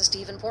CBS's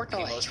Stephen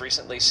Portnoy. He most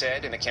recently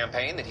said in a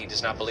campaign that he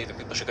does not believe that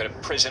people should go to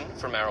prison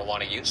for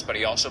marijuana use, but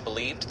he also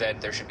believed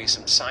that there should be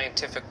some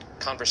scientific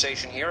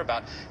conversation here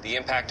about the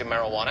impact of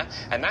marijuana,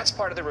 and that's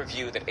part of the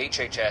review that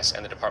HHS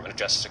and the Department of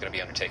Justice are going to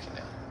be undertaking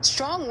now.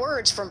 Strong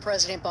words from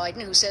President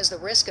Biden, who says the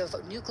risk of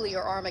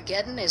nuclear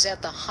Armageddon is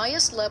at the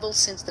highest level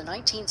since the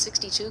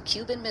 1962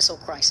 Cuban Missile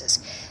Crisis.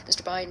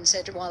 Mr. Biden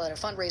said while at a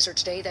fundraiser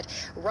today that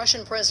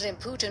Russian President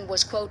Putin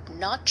was, quote,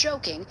 not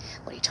joking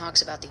when he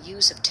talks about the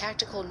use of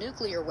tactical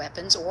nuclear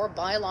weapons or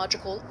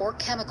biological or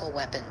chemical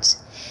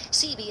weapons.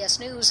 CBS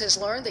News has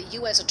learned that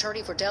U.S.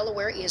 Attorney for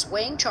Delaware is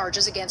weighing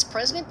charges against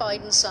President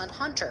Biden's son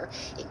Hunter,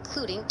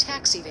 including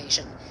tax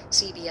evasion.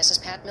 CBS's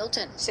Pat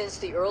Milton. Since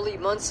the early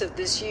months of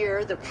this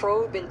year, the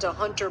probe into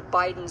Hunter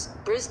Biden's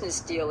business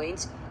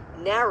dealings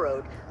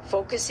narrowed,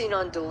 focusing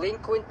on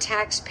delinquent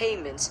tax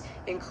payments,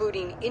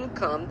 including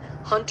income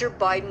Hunter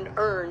Biden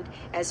earned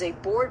as a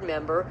board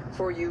member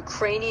for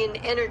Ukrainian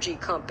energy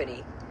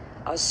company.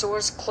 A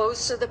source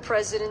close to the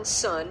president's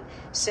son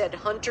said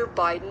Hunter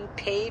Biden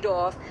paid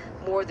off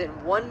more than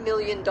 $1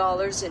 million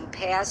in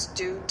past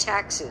due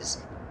taxes.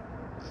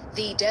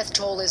 The death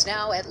toll is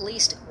now at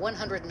least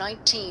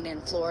 119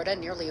 in Florida,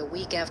 nearly a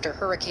week after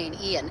Hurricane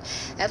Ian.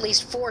 At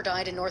least 4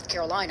 died in North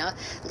Carolina.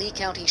 Lee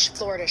County,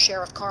 Florida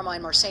Sheriff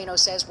Carmine Marceno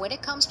says when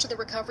it comes to the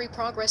recovery,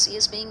 progress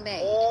is being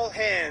made. All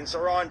hands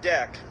are on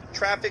deck.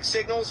 Traffic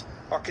signals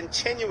are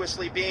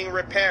continuously being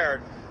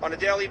repaired on a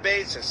daily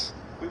basis.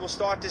 We will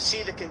start to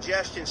see the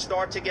congestion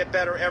start to get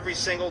better every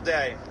single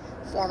day.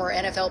 Former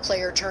NFL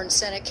player turned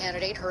Senate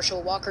candidate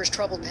Herschel Walker's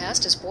troubled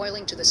past is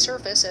boiling to the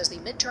surface as the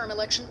midterm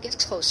election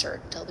gets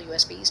closer.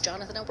 WSB's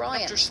Jonathan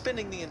O'Brien. After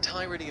spending the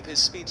entirety of his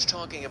speech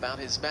talking about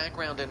his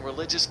background and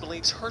religious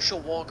beliefs, Herschel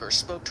Walker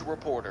spoke to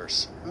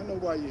reporters. I know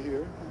why you're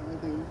here. I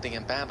do. The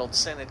embattled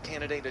Senate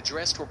candidate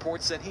addressed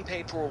reports that he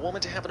paid for a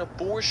woman to have an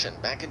abortion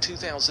back in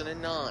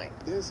 2009.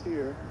 This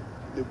here,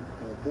 the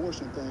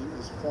abortion thing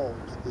is false.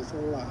 It's a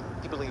lie.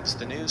 He believes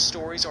the news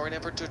stories are an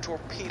effort to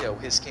torpedo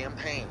his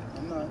campaign.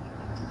 I'm not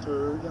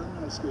deterred.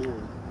 I'm not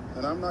scared.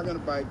 And I'm not going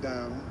to bite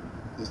down.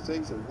 The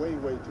stakes are way,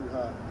 way too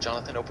high.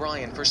 Jonathan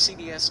O'Brien for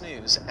CBS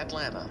News,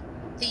 Atlanta.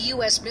 The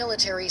U.S.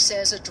 military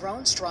says a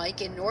drone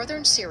strike in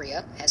northern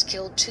Syria has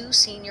killed 2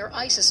 senior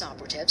ISIS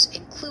operatives,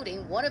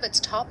 including one of its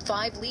top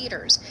 5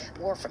 leaders.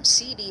 More from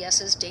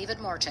CBS's David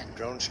Martin. The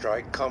drone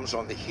strike comes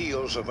on the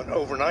heels of an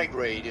overnight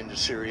raid into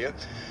Syria,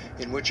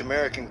 in which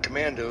American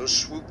commandos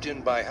swooped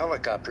in by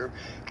helicopter,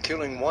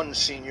 killing 1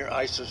 senior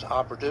ISIS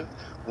operative,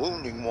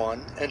 wounding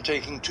 1, and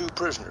taking 2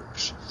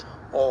 prisoners.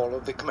 All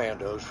of the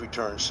commandos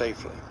returned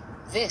safely.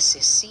 This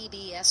is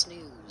CBS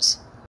News.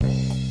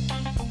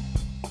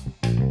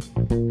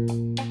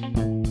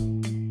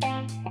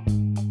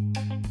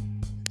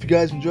 If you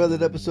guys enjoyed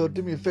that episode,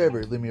 do me a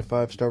favor, leave me a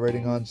 5-star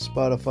rating on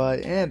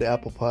Spotify and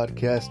Apple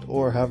Podcast,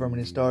 or however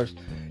many stars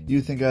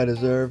you think I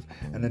deserve.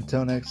 And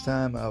until next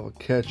time, I will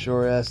catch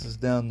your asses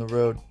down the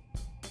road.